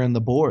manager and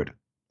the board.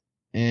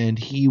 And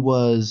he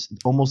was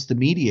almost the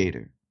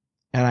mediator.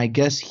 And I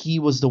guess he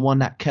was the one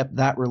that kept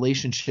that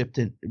relationship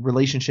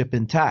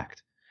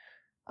intact.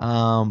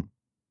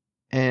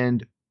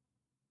 And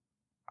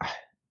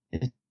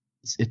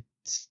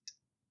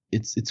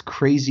it's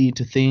crazy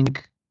to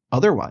think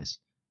otherwise.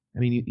 I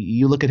mean,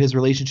 you look at his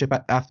relationship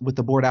with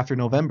the board after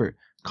November,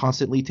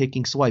 constantly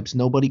taking swipes,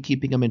 nobody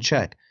keeping him in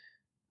check.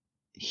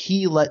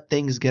 He let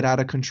things get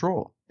out of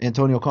control.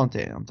 Antonio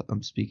Conte,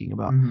 I'm speaking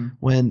about.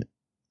 Mm-hmm.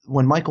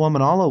 When Michael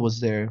Emenalo was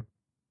there,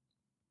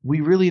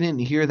 we really didn't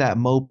hear that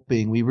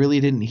moping. We really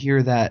didn't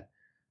hear that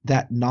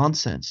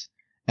nonsense.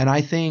 And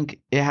I think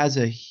it has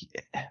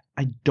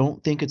I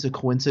don't think it's a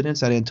coincidence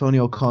that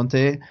Antonio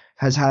Conte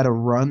has had a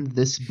run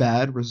this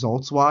bad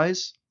results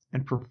wise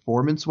and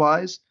performance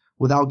wise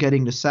without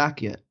getting the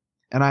sack yet.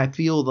 And I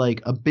feel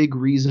like a big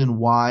reason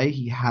why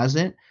he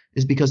hasn't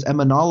is because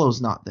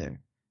Emanalo's not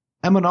there.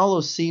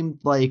 Emanalo seemed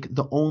like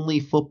the only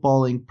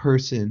footballing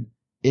person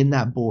in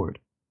that board.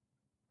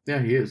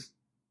 Yeah, he is.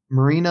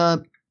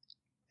 Marina,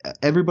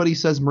 everybody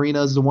says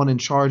Marina is the one in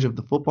charge of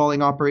the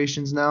footballing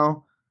operations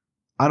now.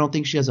 I don't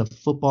think she has a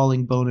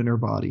footballing bone in her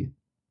body.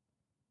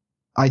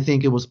 I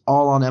think it was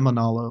all on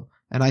Emanalo.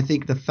 And I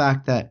think the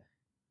fact that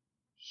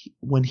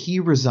when he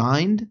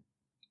resigned,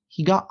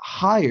 he got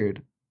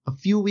hired a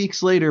few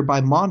weeks later by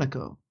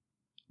Monaco,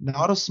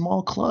 not a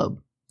small club.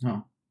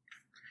 No.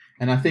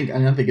 And I think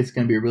it's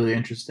going to be really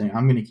interesting.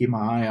 I'm going to keep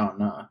my eye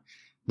on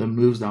the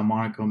moves that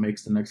Monaco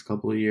makes the next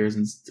couple of years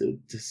and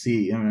to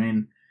see. I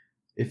mean,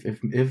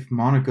 if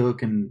Monaco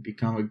can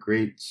become a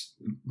great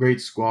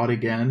squad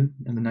again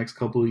in the next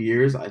couple of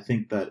years, I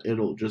think that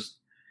it'll just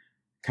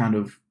kind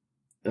of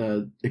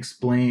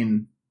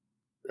explain.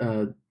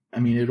 I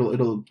mean,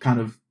 it'll kind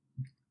of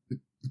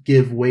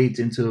give weight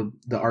into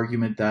the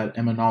argument that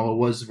Emanalo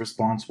was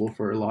responsible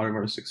for a lot of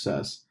our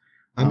success.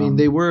 I mean,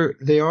 they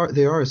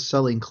are a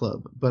selling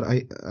club, but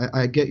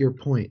I get your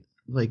point.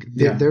 Like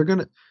they're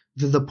gonna.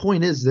 The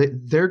point is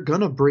that they're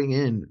gonna bring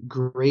in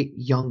great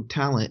young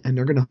talent and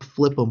they're gonna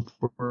flip them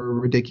for a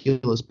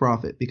ridiculous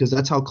profit because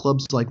that's how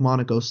clubs like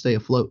Monaco stay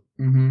afloat.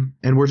 Mm-hmm.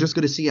 And we're just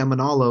gonna see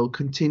Emanalo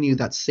continue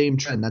that same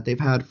trend that they've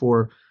had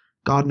for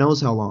God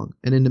knows how long.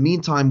 And in the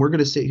meantime, we're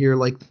gonna sit here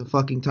like the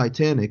fucking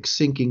Titanic,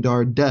 sinking to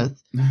our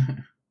death,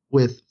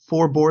 with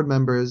 4 board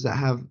members that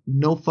have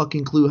no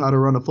fucking clue how to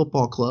run a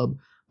football club,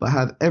 but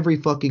have every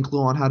fucking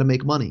clue on how to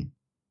make money.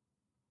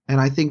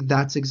 And I think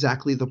that's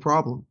exactly the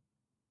problem.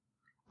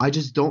 I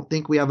just don't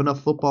think we have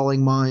enough footballing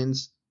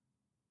minds.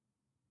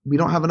 We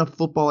don't have enough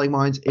footballing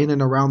minds in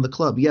and around the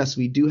club. Yes,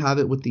 we do have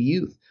it with the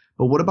youth.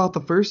 But what about the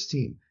first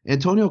team?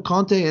 Antonio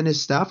Conte and his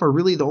staff are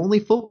really the only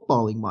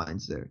footballing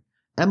minds there.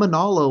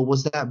 Emanalo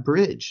was that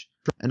bridge.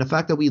 And the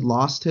fact that we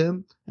lost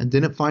him and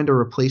didn't find a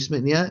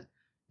replacement yet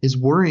is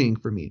worrying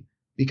for me.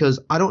 Because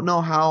I don't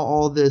know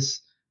how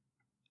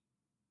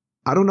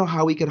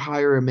we could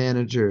hire a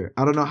manager.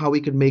 I don't know how we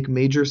could make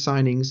major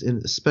signings,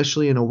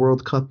 especially in a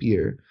World Cup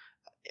year,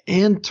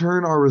 and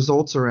turn our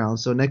results around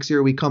so next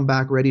year we come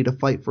back ready to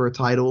fight for a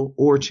title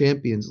or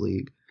Champions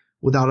League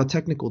without a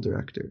technical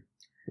director.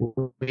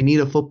 We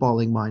need a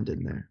footballing mind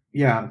in there.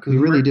 Yeah, because we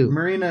really do.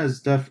 Marina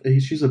is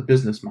she's a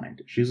business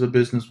mind. She's a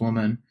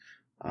businesswoman.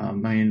 I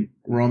mean,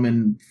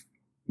 Roman,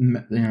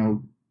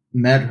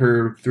 met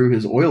her through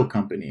his oil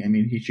company. I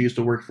mean, she used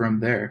to work for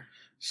him there.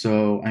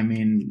 So, I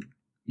mean,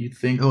 you'd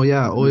think. Oh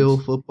yeah, oil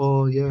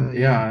football. Yeah.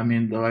 Yeah, I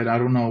mean, though I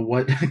don't know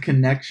what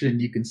connection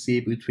you can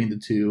see between the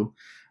two.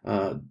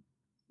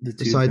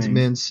 Besides things.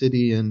 Man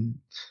City and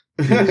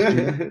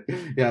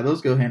yeah,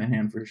 those go hand in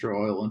hand for sure,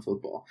 oil and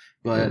football.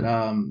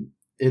 But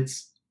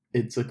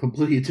it's a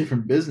completely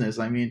different business.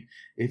 I mean,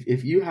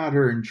 if you had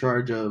her in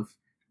charge of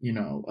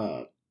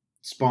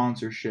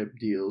sponsorship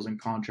deals and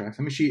contracts,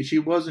 I mean, she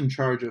was in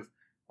charge of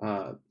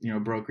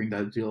brokering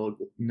that deal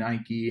with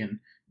Nike, and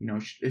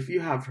if you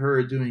have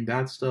her doing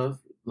that stuff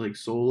like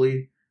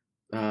solely,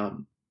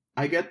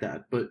 I get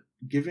that, but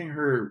giving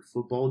her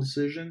football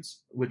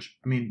decisions, which,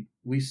 I mean,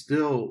 we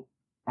still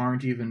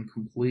aren't even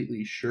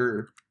completely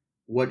sure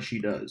what she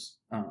does.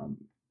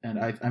 And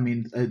I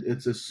mean,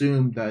 it's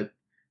assumed that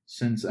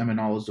since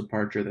Emanalo's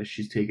departure that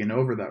she's taken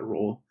over that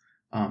role.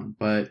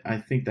 But I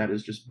think that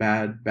is just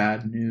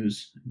bad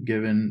news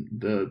given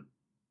the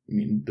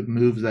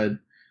moves that,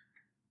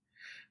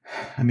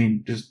 I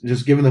mean,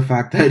 just given the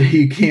fact that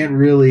you can't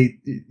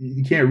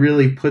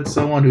really put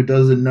someone who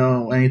doesn't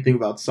know anything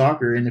about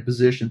soccer in a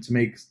position to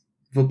make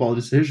football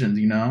decisions,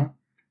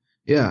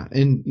 Yeah,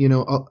 and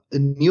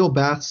Neil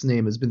Bath's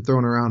name has been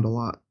thrown around a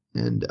lot,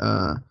 and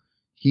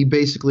he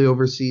basically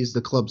oversees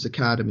the club's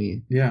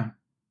academy. Yeah.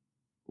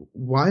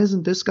 Why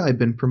hasn't this guy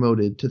been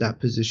promoted to that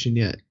position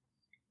yet?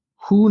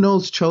 Who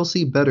knows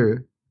Chelsea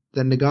better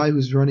than the guy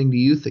who's running the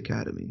youth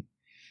academy?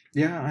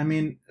 Yeah, I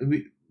mean,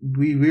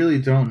 we really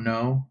don't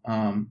know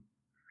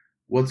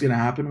what's going to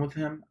happen with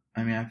him.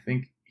 I mean, I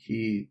think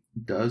he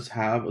does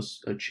have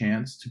a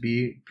chance to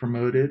be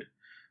promoted.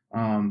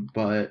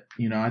 But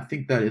I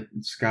think that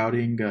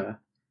scouting,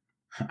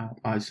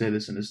 I say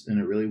this in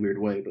a really weird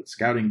way, but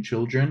scouting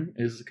children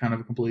is kind of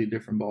a completely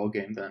different ball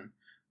game than,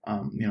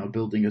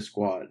 building a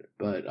squad.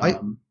 But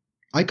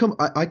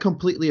I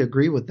completely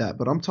agree with that,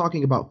 but I'm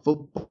talking about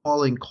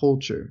footballing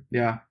culture.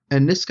 Yeah.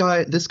 And this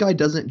guy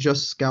doesn't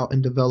just scout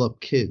and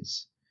develop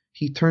kids.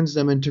 He turns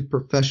them into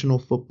professional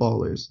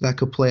footballers that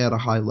could play at a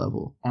high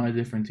level on a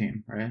different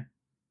team, right?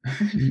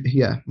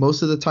 Yeah,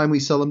 most of the time we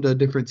sell them to a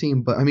different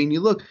team, but I mean, you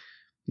look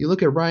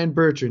at Ryan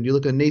Bertrand, you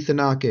look at Nathan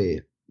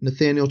Ake,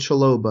 Nathaniel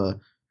Chaloba,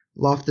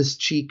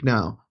 Loftus-Cheek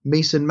now.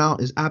 Mason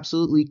Mount is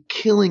absolutely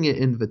killing it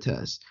in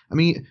Vitesse. I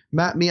mean,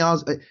 Matt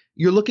Miazga,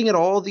 you're looking at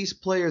all these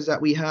players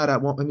that we had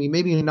at one. I mean,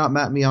 maybe not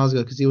Matt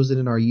Miazga because he wasn't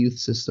in our youth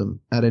system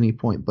at any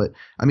point, but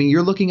I mean,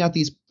 you're looking at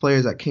these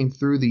players that came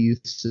through the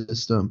youth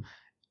system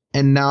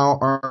and now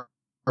are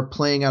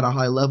playing at a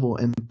high level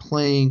and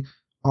playing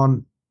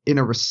at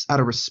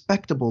a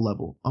respectable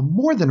level, a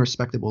more than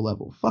respectable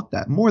level. Fuck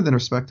that, more than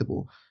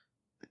respectable.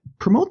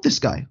 Promote this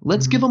guy.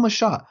 Let's give him a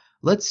shot.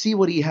 Let's see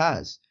what he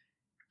has.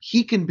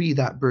 He can be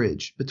that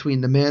bridge between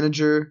the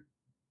manager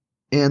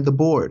and the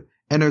board.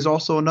 And there's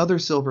also another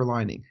silver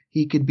lining.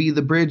 He could be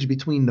the bridge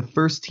between the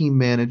first team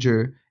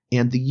manager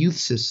and the youth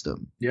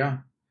system. Yeah.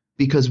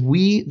 Because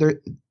the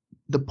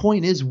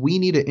point is we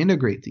need to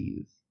integrate the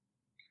youth.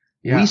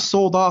 Yeah. We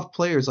sold off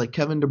players like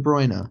Kevin De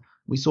Bruyne.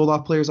 We sold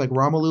off players like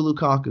Romelu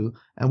Lukaku.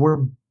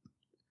 And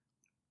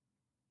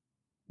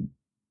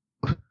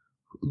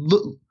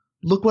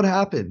look what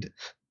happened.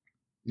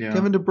 Yeah.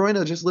 Kevin De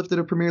Bruyne just lifted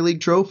a Premier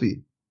League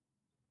trophy.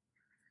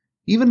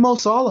 Even Mo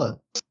Salah.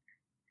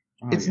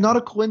 It's not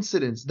a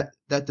coincidence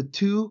that the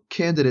two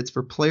candidates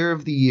for Player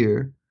of the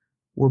Year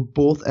were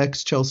both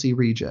ex-Chelsea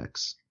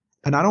rejects.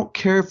 And I don't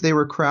care if they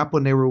were crap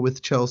when they were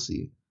with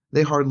Chelsea.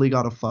 They hardly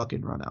got a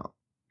fucking run out.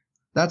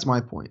 That's my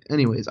point.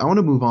 Anyways, I want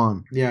to move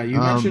on. Yeah,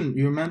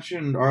 you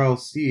mentioned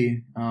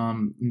RLC.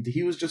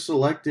 He was just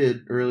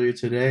selected earlier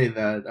today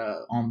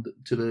to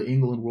the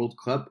England World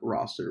Cup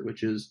roster,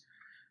 which is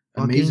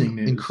amazing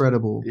news.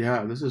 Incredible.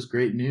 Yeah, this is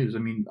great news. I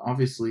mean,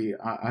 obviously,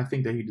 I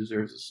think that he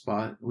deserves a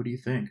spot. What do you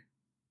think?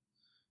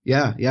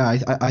 Yeah,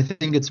 I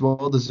think it's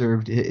well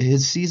deserved.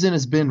 His season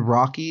has been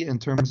rocky in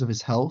terms of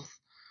his health.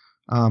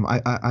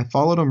 I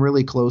followed him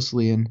really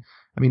closely, and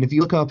I mean, if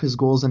you look up his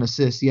goals and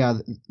assists, yeah,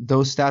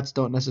 those stats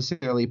don't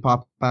necessarily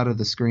pop out of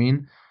the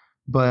screen,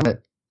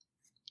 but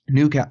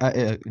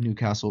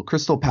Newcastle,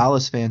 Crystal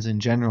Palace fans in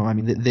general, I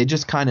mean, they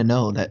just kind of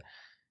know that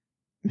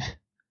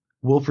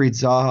Wilfried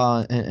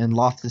Zaha and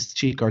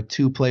Loftus-Cheek are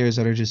two players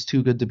that are just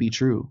too good to be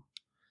true,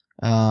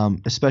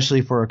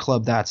 especially for a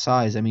club that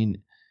size. I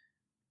mean,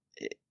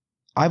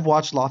 I've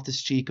watched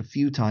Loftus-Cheek a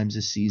few times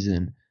this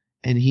season,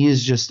 and he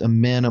is just a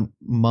man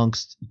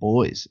amongst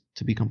boys,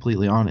 to be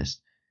completely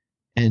honest.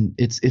 And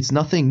it's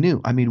nothing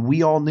new. I mean,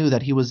 we all knew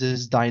that he was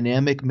this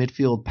dynamic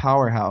midfield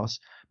powerhouse,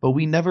 but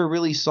we never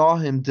really saw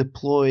him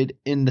deployed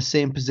in the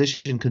same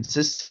position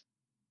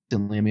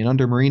consistently. I mean,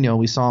 under Mourinho,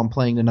 we saw him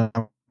playing the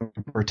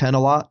number 10 a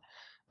lot.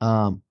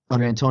 Under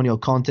Antonio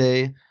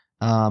Conte,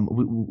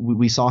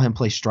 we saw him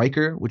play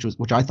striker,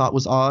 which I thought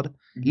was odd.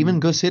 Mm-hmm.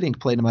 Even Gus Hiddink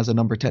played him as a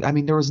number 10. I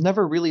mean, there was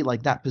never really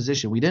like that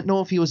position. We didn't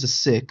know if he was a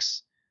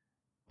 6,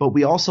 but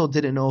we also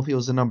didn't know if he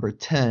was a number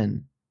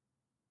 10.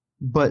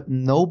 But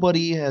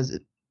nobody has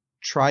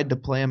tried to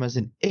play him as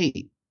an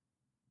 8.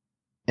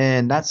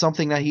 And that's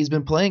something that he's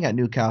been playing at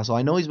Newcastle.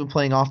 I know he's been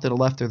playing off to the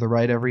left or the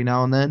right every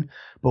now and then,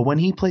 but when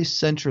he plays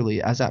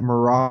centrally as that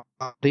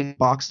marauding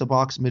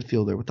box-to-box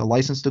midfielder with the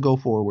license to go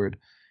forward,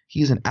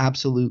 he's an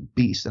absolute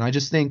beast. And I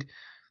just think,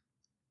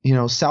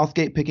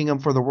 Southgate picking him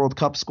for the World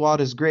Cup squad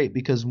is great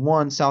because,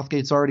 one,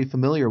 Southgate's already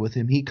familiar with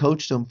him. He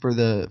coached him for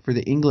the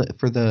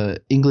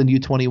England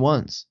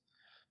U21s.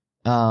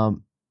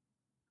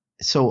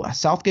 So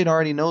Southgate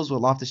already knows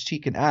what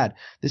Loftus-Cheek can add.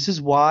 This is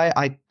why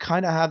I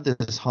kind of have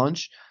this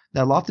hunch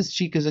that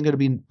Loftus-Cheek isn't going to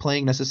be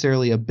playing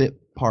necessarily a bit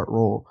part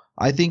role.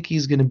 I think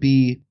he's going to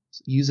be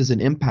used as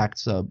an impact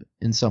sub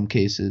in some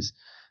cases,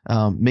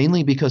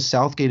 mainly because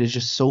Southgate is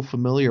just so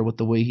familiar with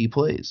the way he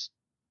plays.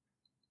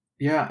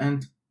 Yeah,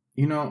 and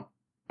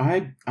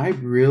I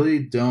really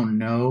don't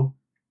know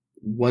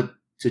what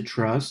to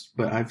trust,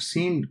 but I've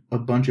seen a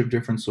bunch of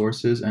different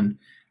sources, and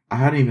I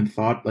hadn't even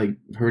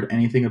heard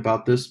anything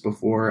about this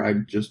before. I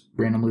just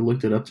randomly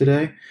looked it up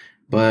today.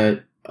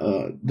 But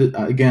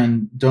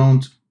again,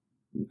 don't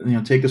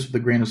take this with a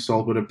grain of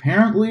salt. But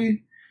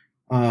apparently,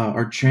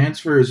 our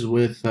transfers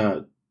with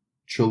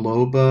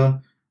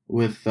Chalobah,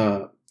 with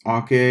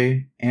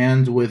Ake,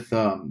 and with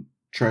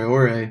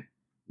Traore,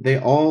 they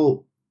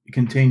all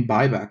contain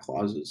buyback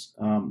clauses,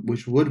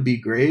 which would be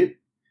great.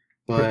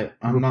 But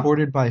I'm not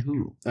reported by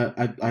who?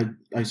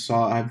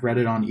 I've read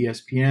it on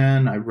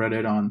ESPN. I've read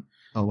it on.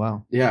 Oh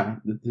wow! Yeah,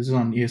 this is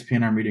on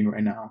ESPN. I'm reading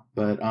right now,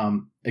 but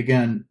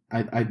again,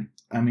 I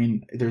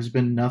mean, there's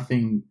been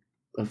nothing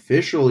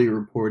officially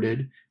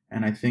reported,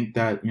 and I think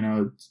that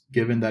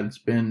given that it's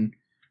been,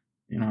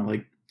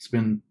 it's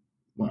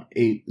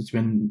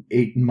been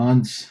 8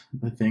 months,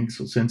 I think,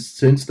 so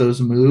since those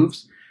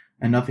moves,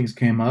 and nothing's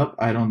came up.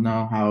 I don't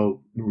know how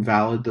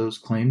valid those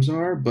claims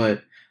are,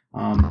 but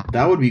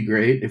that would be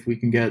great if we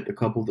can get a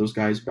couple of those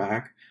guys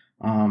back.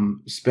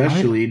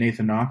 Especially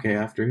Nathan Ake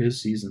after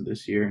his season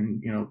this year,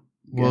 and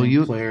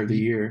Player of the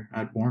Year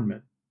at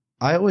Bournemouth.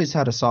 I always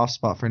had a soft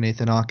spot for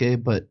Nathan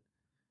Ake, but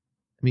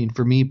I mean,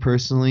 for me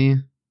personally,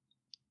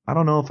 I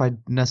don't know if I'd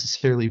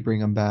necessarily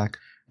bring him back.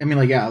 I mean,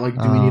 do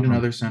we need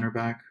another center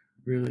back?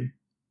 Really?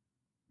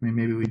 I mean,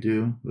 maybe we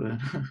do, but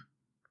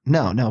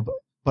no.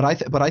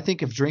 But I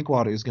think if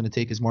Drinkwater is going to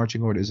take his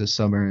marching orders this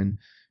summer and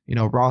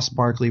Ross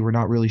Barkley, we're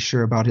not really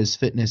sure about his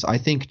fitness. I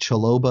think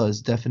Chalobah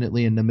is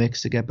definitely in the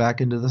mix to get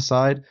back into the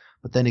side.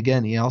 But then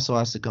again, he also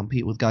has to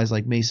compete with guys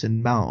like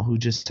Mason Mount, who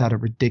just had a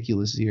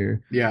ridiculous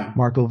year. Yeah.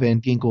 Marco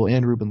Van Ginkel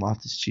and Ruben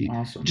Loftus-Cheek.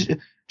 Awesome.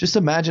 Just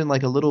imagine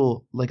like a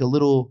little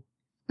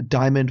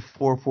diamond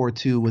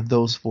 4-4-2 with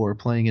those four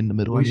playing in the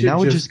middle. We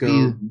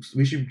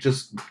should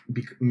just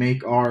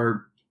make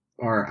our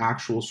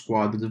actual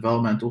squad the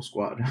developmental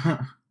squad.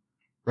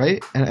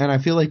 Right? And I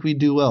feel like we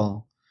do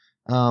well.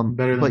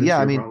 Better than but yeah,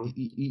 year, I mean,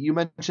 you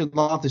mentioned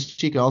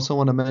Loftus-Cheek. I also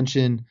want to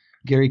mention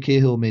Gary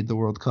Cahill made the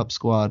World Cup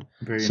squad.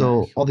 Very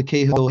so nice. All the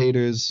Cahill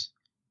haters,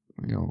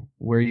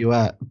 where are you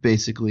at?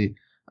 Basically,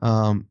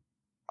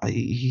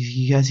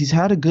 he's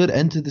had a good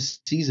end to the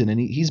season, and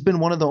he's been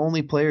one of the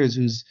only players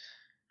who's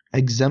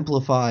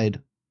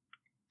exemplified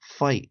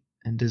fight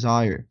and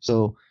desire.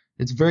 So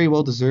it's very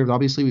well deserved.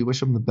 Obviously, we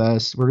wish him the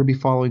best. We're gonna be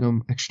following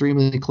him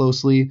extremely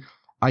closely.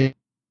 I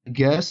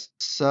guess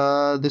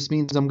this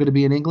means I'm gonna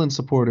be an England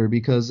supporter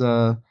because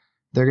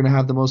they're gonna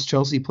have the most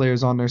Chelsea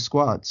players on their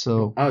squad.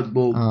 So I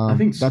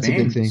think that's a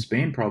big thing.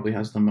 Spain probably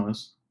has the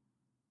most.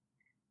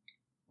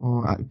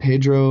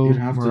 Pedro,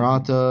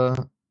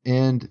 Morata,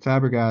 and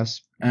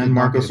Fabregas, and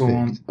Marcos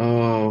Alonso.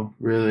 Oh,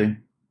 really?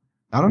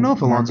 I don't know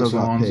if Alonso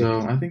got picked.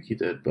 I think he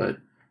did, but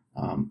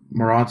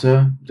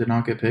Morata did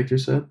not get picked. You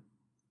said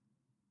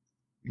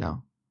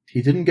no.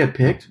 He didn't get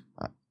picked.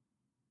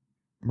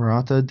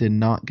 Morata did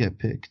not get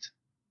picked.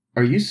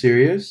 Are you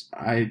serious?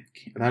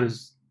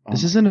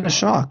 This isn't a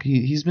shock.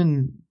 He's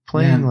been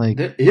playing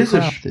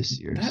crap this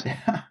year.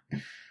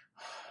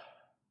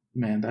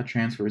 Man, that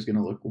transfer is going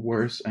to look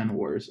worse and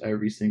worse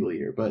every single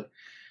year. But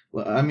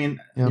I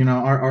mean, yep.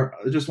 I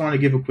just want to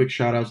give a quick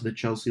shout out to the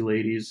Chelsea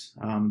ladies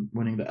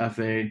winning the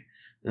FA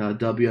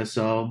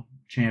WSL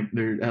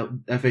they're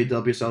FA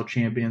WSL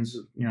champions.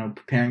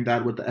 Pairing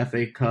that with the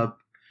FA Cup.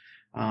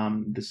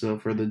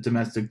 For the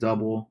domestic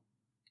double.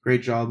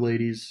 Great job,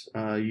 ladies.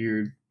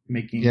 You're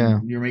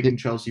making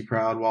Chelsea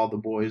proud while the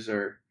boys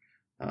are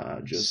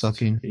just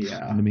sucking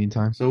in the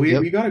meantime. So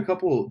we got a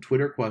couple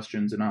Twitter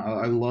questions, and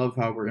I love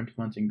how we're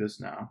implementing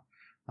this now.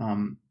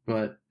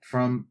 But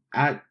from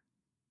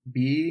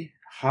 @B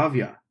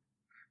Javia,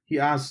 he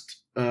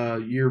asked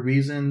your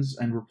reasons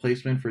and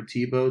replacement for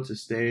Thibaut to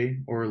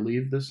stay or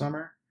leave this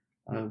summer.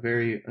 A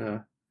very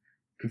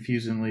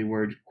confusingly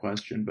worded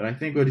question, but I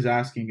think what he's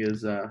asking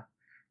is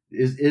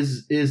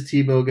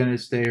Thibaut going to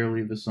stay or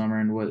leave this summer,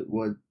 and what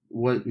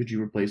would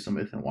you replace him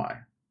with and why?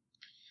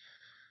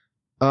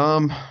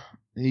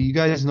 You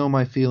guys know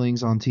my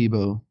feelings on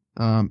Thibaut.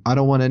 I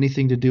don't want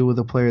anything to do with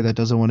a player that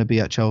doesn't want to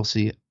be at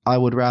Chelsea. I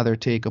would rather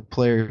take a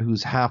player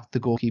who's half the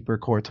goalkeeper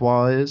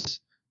Courtois is,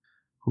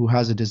 who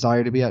has a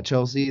desire to be at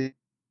Chelsea,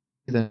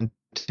 than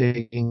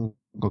taking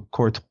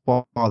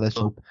Courtois that's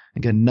and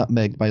get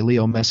nutmegged by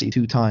Leo Messi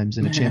 2 times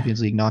in a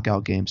Champions League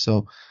knockout game.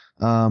 So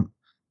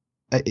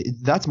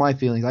that's my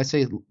feelings. I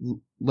say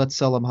let's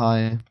sell him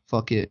high.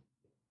 Fuck it.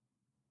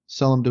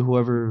 Sell him to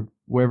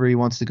wherever he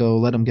wants to go.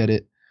 Let him get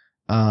it.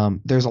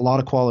 There's a lot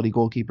of quality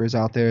goalkeepers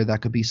out there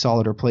that could be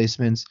solid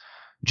replacements.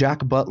 Jack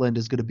Butland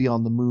is going to be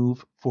on the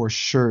move for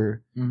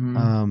sure,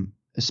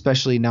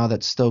 especially now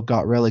that Stoke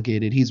got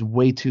relegated. He's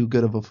way too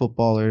good of a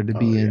footballer to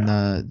be in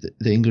the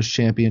English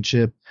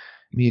Championship.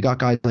 I mean, you got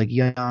guys like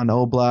Jan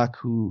Oblak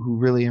who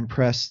really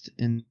impressed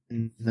in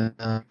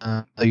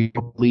the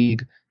Europa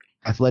League.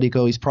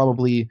 Atletico, he's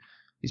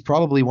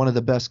probably one of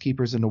the best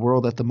keepers in the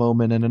world at the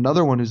moment, and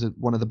another one who's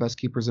one of the best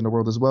keepers in the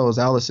world as well is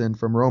Alisson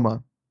from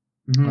Roma.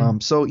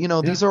 So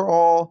these are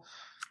all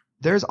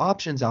there's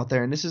options out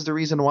there, and this is the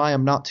reason why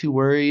I'm not too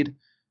worried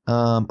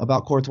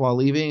about Courtois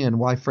leaving, and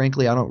why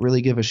frankly I don't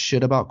really give a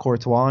shit about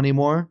Courtois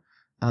anymore,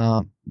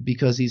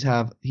 because he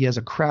has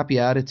a crappy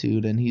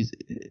attitude, and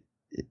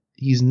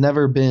he's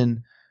never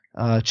been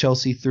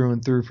Chelsea through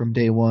and through from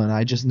day one.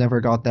 I just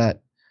never got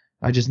that.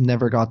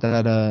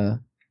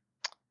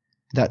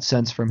 That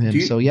sense from him. Do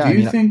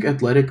you think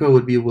Atletico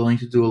would be willing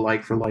to do a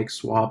like for like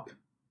swap?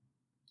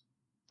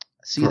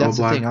 See, that's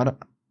the thing.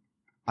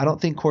 I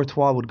don't think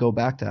Courtois would go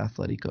back to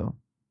Atletico.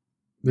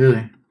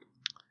 Really?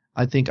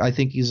 I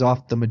think he's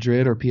off to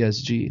Madrid or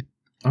PSG.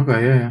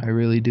 Okay, yeah. I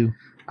really do.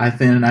 I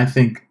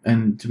think,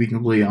 and to be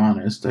completely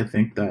honest, I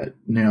think that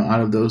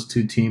out of those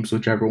two teams,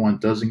 whichever one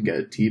doesn't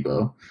get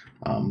Thibaut,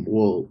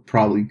 will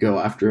probably go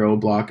after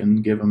Oblak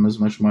and give him as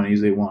much money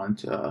as they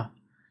want.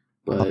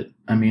 But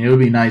I mean, it would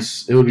be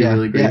nice. It would be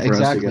really great for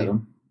us to get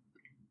him.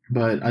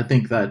 But I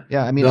think that the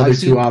other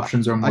two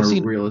options are more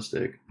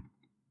realistic.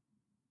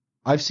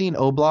 I've seen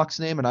Oblak's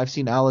name and I've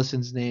seen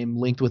Alisson's name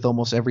linked with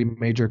almost every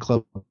major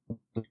club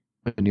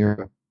in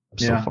Europe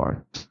so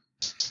far.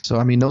 So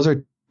I mean, those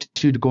are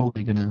two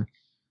goalies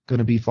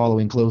gonna be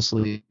following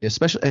closely,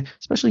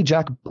 especially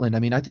Jack Butland. I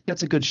mean, I think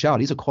that's a good shout.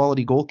 He's a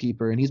quality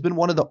goalkeeper, and he's been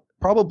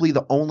probably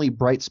the only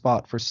bright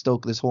spot for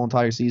Stoke this whole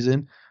entire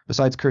season,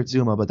 besides Kurt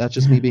Zouma. But that's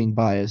just me being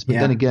biased. But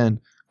then again,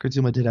 Kurt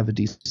Zouma did have a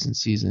decent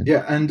season.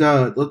 Yeah, and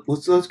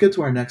let's get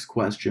to our next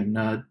question.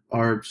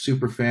 Our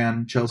super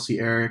fan Chelsea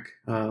Eric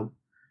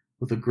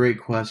with a great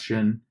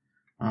question.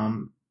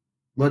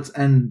 let's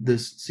end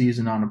this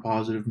season on a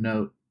positive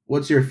note.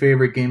 What's your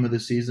favorite game of the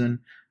season?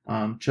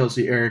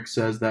 Chelsea Eric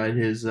says that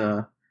his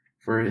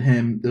for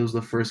him it was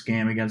the first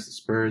game against the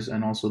Spurs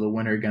and also the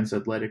winner against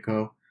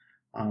Atletico.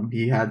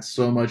 He had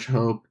so much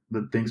hope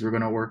that things were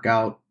going to work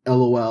out.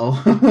 LOL.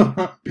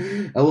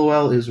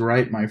 LOL is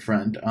right, my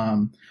friend.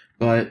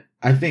 But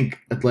I think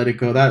that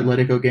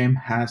Atletico game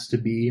has to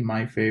be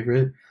my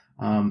favorite.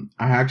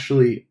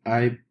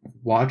 I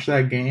watched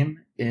that game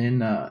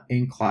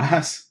in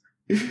class,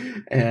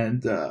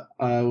 and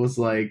I was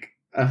like,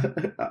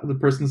 the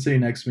person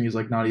sitting next to me is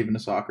like not even a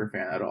soccer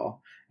fan at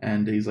all,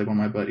 and he's like one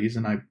of my buddies,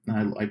 and I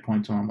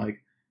point to him, I'm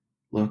like,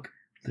 look,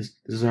 this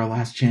is our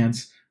last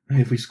chance.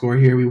 If we score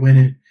here, we win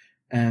it.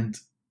 And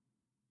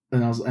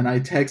I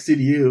texted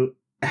you,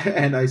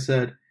 and I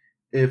said,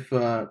 if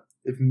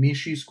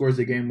Mishi scores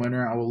a game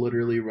winner, I will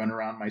literally run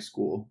around my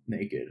school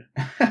naked.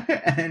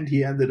 And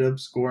he ended up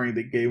scoring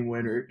the game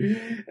winner,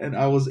 and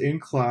I was in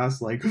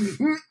class like,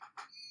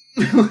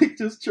 like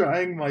just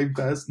trying my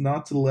best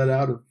not to let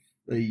out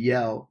a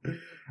yell,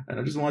 and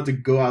I just wanted to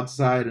go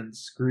outside and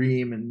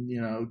scream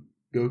and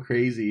go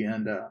crazy.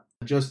 And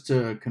just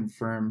to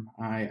confirm,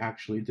 I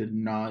actually did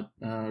not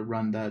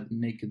run that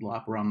naked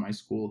lap around my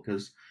school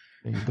because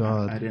Thank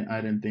God. I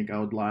didn't think I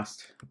would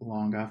last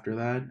long after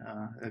that.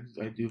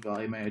 I do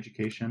value my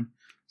education,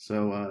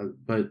 so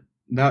but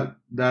that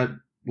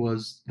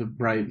was the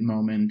bright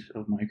moment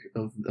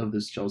of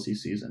this Chelsea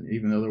season,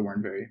 even though there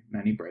weren't very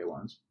many bright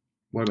ones.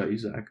 What about you,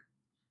 Zach?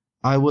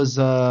 I was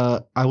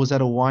at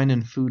a wine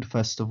and food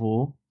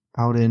festival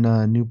out in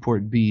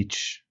Newport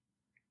Beach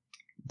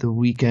the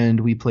weekend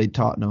we played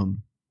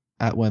Tottenham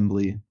at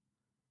Wembley,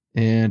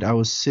 and I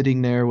was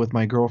sitting there with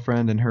my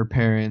girlfriend and her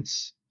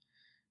parents,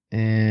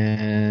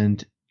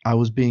 and I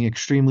was being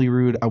extremely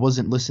rude. I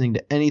wasn't listening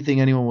to anything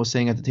anyone was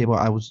saying at the table.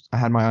 I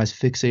had my eyes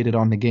fixated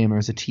on the game. There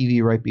was a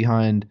TV right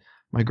behind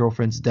my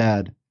girlfriend's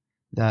dad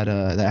that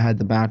had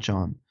the match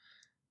on.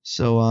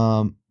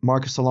 So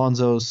Marcus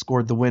Alonso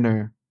scored the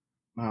winner.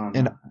 Oh, no.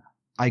 And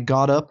I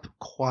got up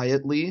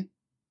quietly,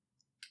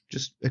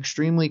 just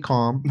extremely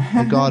calm.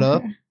 I got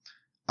up.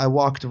 I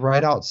walked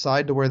right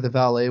outside to where the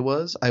valet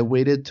was. I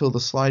waited till the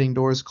sliding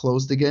doors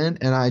closed again,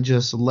 and I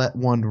just let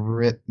one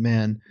rip,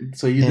 man.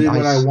 So you did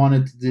what I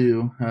wanted to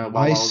do. While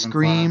I was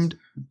screamed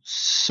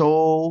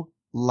so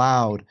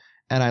loud,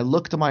 and I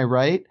looked to my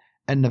right,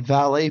 and the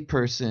valet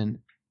person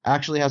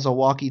actually has a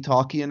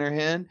walkie-talkie in her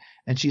hand,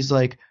 and she's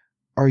like,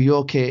 "Are you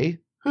okay?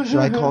 Should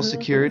I call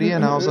security?"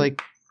 And I was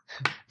like,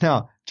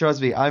 "No,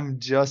 trust me, I'm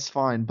just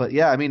fine." But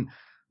yeah, I mean,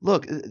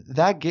 look,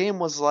 that game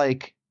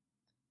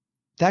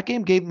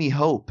gave me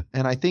hope,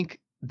 and I think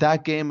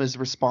that game is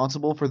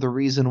responsible for the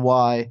reason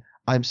why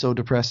I'm so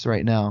depressed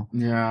right now.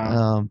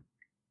 Yeah.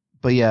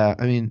 But yeah,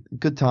 I mean,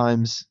 good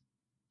times,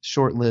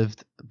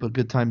 short-lived, but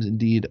good times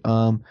indeed.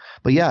 But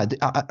yeah,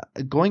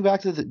 going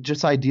back to the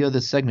just idea of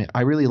this segment,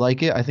 I really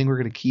like it. I think we're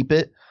gonna keep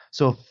it.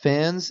 So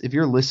fans, if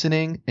you're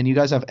listening and you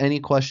guys have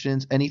any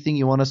questions, anything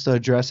you want us to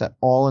address at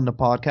all in the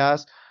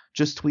podcast,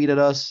 just tweet at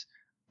us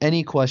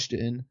any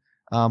question.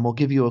 We'll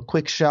give you a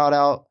quick shout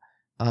out.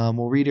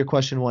 We'll read your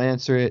question. We'll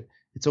answer it.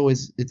 It's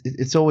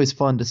always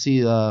fun to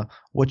see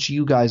what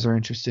you guys are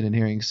interested in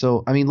hearing.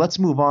 So, I mean, let's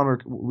move on.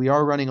 We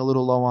are running a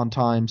little low on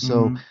time.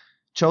 So,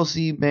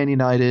 Chelsea, Man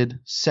United,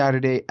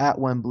 Saturday at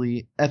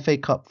Wembley, FA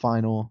Cup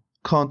final,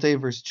 Conte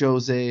versus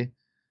Jose.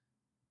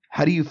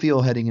 How do you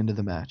feel heading into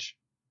the match?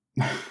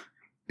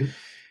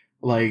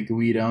 Like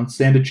we don't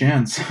stand a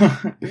chance.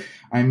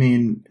 I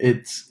mean,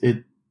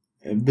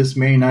 this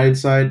Man United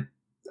side.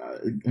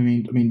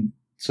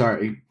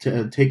 Sorry,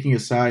 taking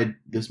aside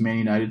this Man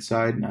United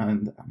side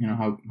and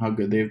how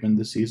good they've been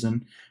this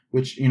season,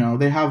 which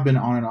they have been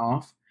on and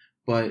off,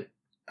 but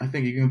I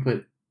think you can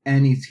put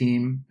any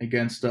team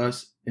against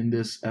us in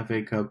this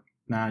FA Cup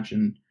match,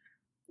 and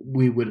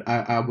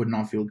I would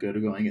not feel good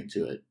going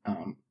into it.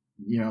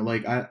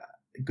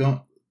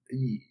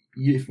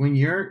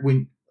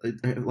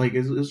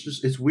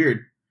 It's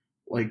weird.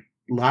 Like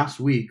last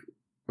week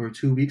or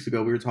 2 weeks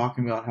ago, we were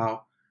talking about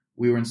how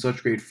we were in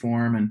such great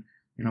form and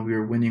we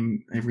were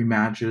winning every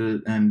match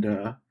and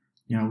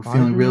we're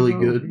feeling really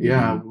good.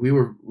 Yeah, we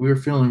were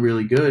feeling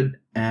really good,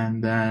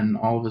 and then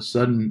all of a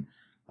sudden,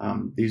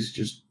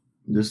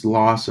 this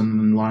loss, and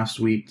then last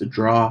week the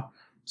draw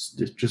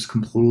just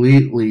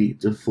completely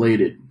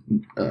deflated.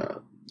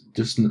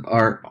 Just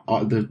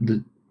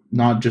the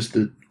not just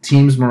the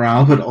team's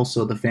morale, but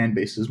also the fan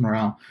base's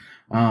morale.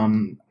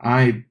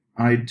 I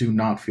do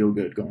not feel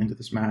good going into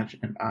this match,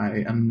 and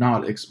I am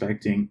not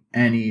expecting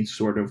any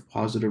sort of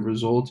positive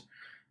result.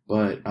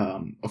 But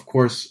of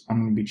course, I'm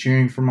going to be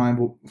cheering for my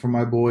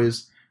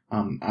boys.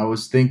 I would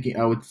think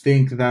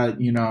that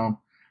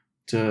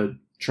to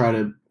try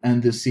to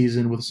end this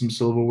season with some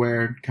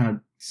silverware, kind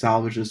of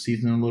salvage the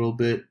season a little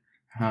bit,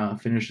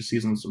 finish the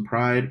season with some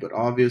pride. But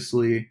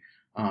obviously,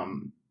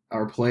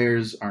 our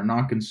players are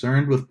not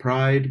concerned with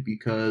pride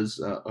because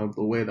of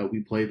the way that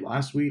we played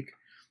last week.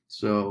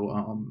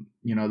 So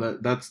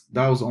that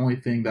was the only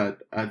thing that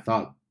I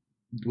thought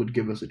would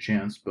give us a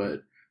chance.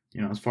 But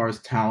as far as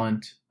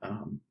talent,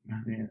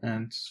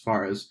 and as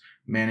far as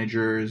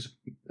managers,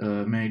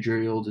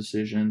 managerial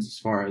decisions, as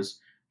far as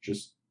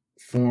just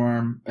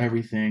form,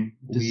 everything,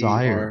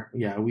 Desire.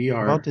 we What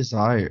are about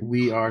desire?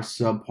 we are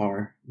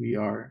subpar. We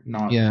are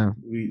not. Yeah,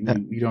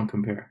 We don't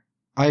compare.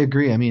 I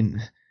agree. I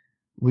mean,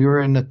 we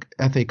were in the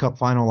FA Cup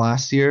final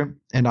last year,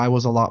 and I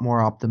was a lot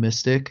more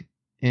optimistic,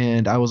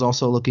 and I was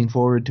also looking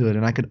forward to it.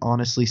 And I could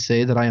honestly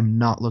say that I am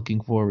not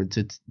looking forward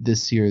to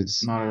this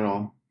year's Not at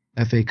all.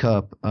 FA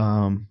Cup.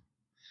 I'm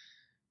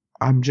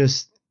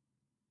just,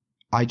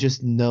 I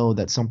just know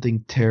that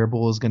something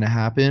terrible is going to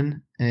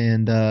happen,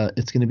 and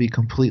it's going to be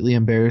completely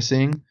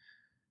embarrassing.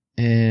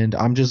 And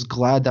I'm just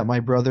glad that my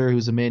brother,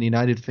 who's a Man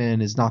United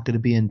fan, is not going to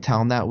be in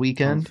town that Oh,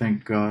 weekend.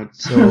 thank God.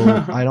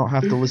 So I don't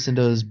have to listen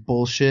to his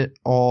bullshit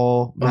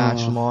all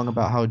match Ugh. long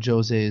about how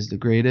Jose is the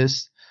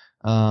greatest.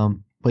 But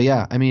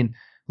yeah, I mean,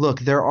 look,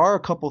 there are a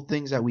couple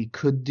things that we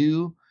could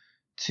do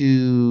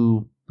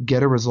to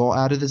get a result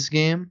out of this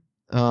game.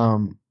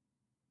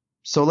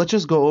 So let's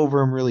just go over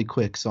them really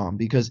quick, Sam,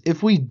 because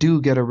if we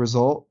do get a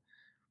result,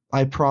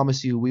 I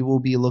promise you we will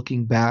be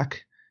looking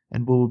back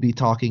and we will be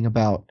talking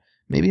about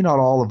maybe not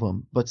all of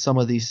them, but some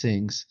of these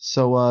things.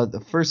 So the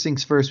first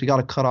things first, we got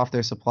to cut off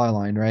their supply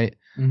line, right?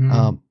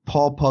 Mhm.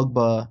 Paul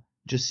Pogba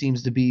just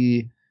seems to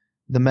be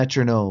the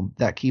metronome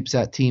that keeps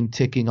that team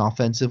ticking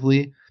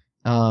offensively.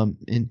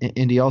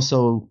 And he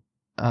also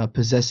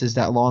possesses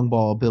that long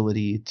ball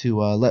ability to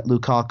let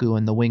Lukaku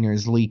and the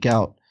wingers leak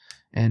out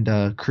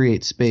and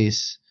create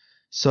space.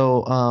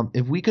 So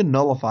if we could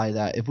nullify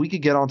that, if we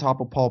could get on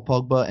top of Paul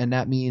Pogba, and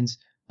that means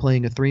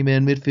playing a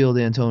three-man midfield,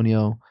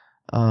 Antonio,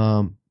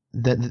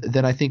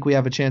 then I think we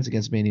have a chance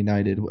against Man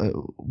United.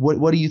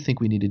 What do you think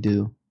we need to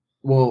do?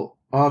 Well,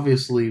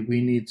 obviously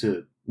we need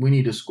to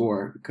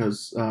score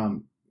because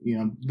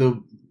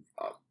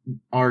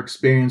our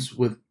experience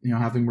with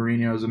having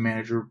Mourinho as a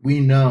manager,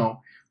 we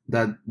know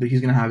that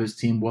he's going to have his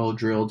team well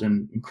drilled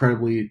and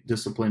incredibly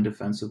disciplined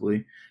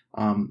defensively.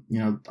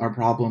 Our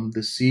problem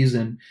this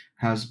season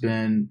has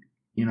been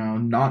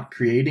not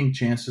creating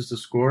chances to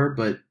score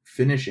but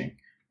finishing,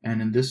 and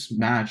in this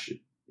match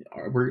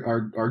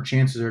our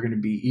chances are going to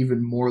be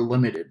even more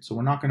limited. So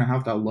we're not going to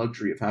have that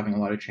luxury of having a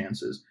lot of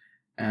chances.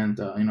 And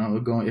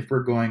if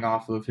we're going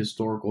off of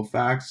historical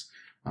facts,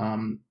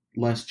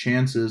 less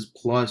chances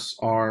plus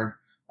our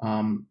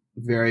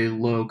very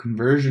low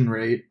conversion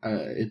rate,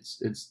 it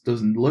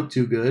doesn't look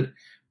too good.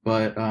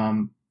 But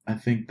I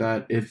think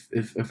that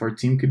if our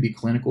team could be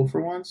clinical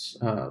for once,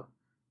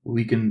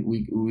 we can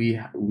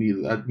I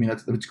mean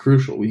that's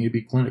crucial. We need to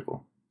be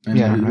clinical, and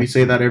Yeah, we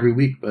say that every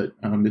week, but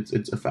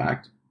it's a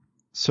fact.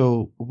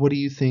 So what do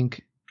you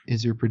think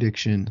is your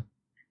prediction?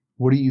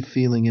 What are you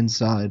feeling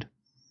inside?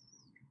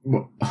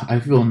 Well, I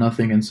feel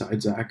nothing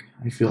inside, Zach.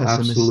 I feel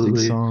Pessimistic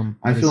absolutely. Psalm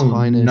I at its feel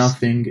finest.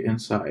 nothing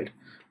inside.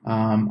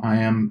 I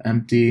am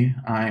empty.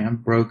 I am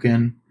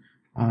broken.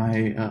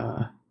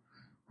 I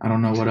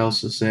don't know what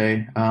else to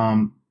say.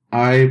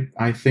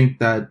 I think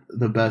that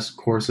the best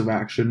course of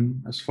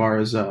action, as far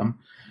as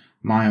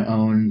my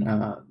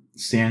own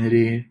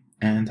sanity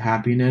and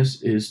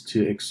happiness, is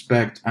to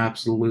expect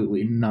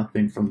absolutely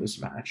nothing from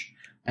this match.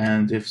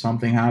 And if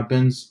something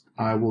happens,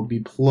 I will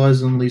be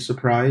pleasantly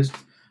surprised.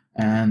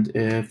 And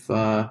if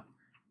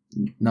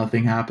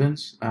nothing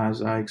happens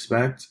as I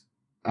expect,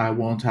 I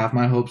won't have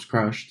my hopes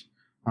crushed.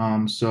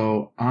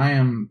 So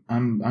I'm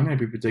going to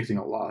be predicting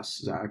a loss,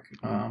 Zach.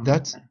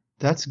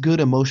 That's good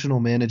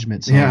emotional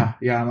management, Sam.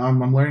 Yeah.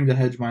 I'm learning to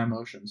hedge my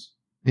emotions.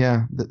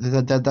 Yeah,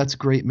 that's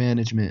great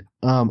management.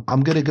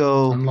 I'm gonna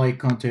go. Unlike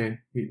Conte,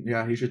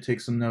 he should take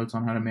some notes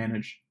on how to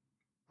manage.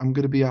 I'm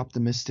gonna be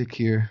optimistic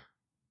here.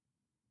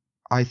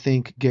 I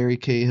think Gary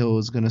Cahill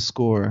is gonna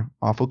score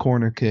off a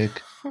corner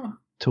kick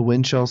to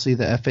win Chelsea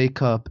the FA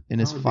Cup in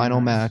his That would be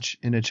final nice. match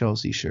in a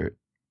Chelsea shirt.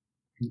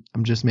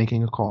 I'm just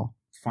making a call.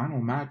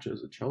 Final match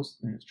as a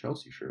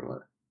Chelsea shirt.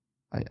 What?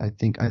 I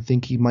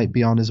think he might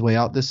be on his way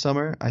out this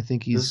summer. I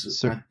think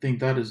he's. I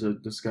think that is a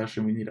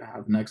discussion we need to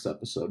have next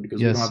episode because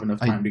we Yes, don't have enough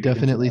I time to get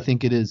definitely into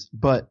think it is.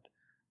 But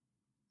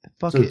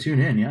fuck that. So it. tune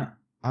in, yeah.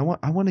 I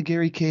want a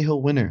Gary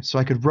Cahill winner so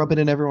I could rub it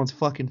in everyone's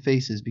fucking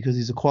faces because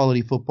he's a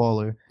quality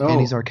footballer and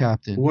he's our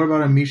captain. What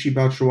about a Michi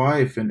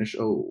Batshuayi finish?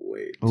 Oh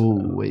wait.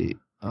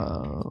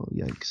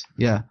 Yikes.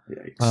 Yeah.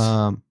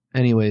 Yikes.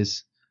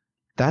 Anyways,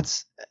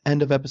 that's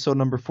end of episode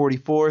number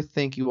 44.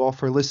 Thank you all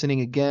for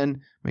listening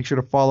again. Make sure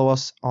to follow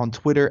us on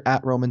Twitter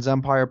at Romans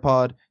Empire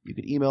Pod. You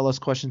can email us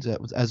questions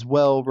as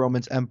well,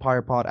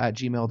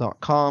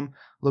 romansempirepod@gmail.com.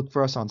 Look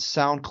for us on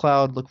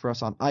SoundCloud. Look for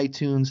us on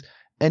iTunes.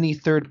 Any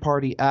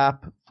third-party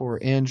app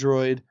for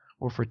Android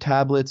or for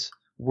tablets,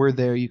 we're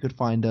there. You could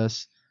find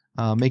us.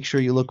 Make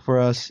sure you look for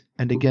us.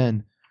 And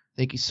again,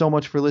 thank you so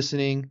much for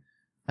listening,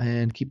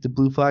 and keep the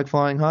blue flag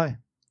flying high.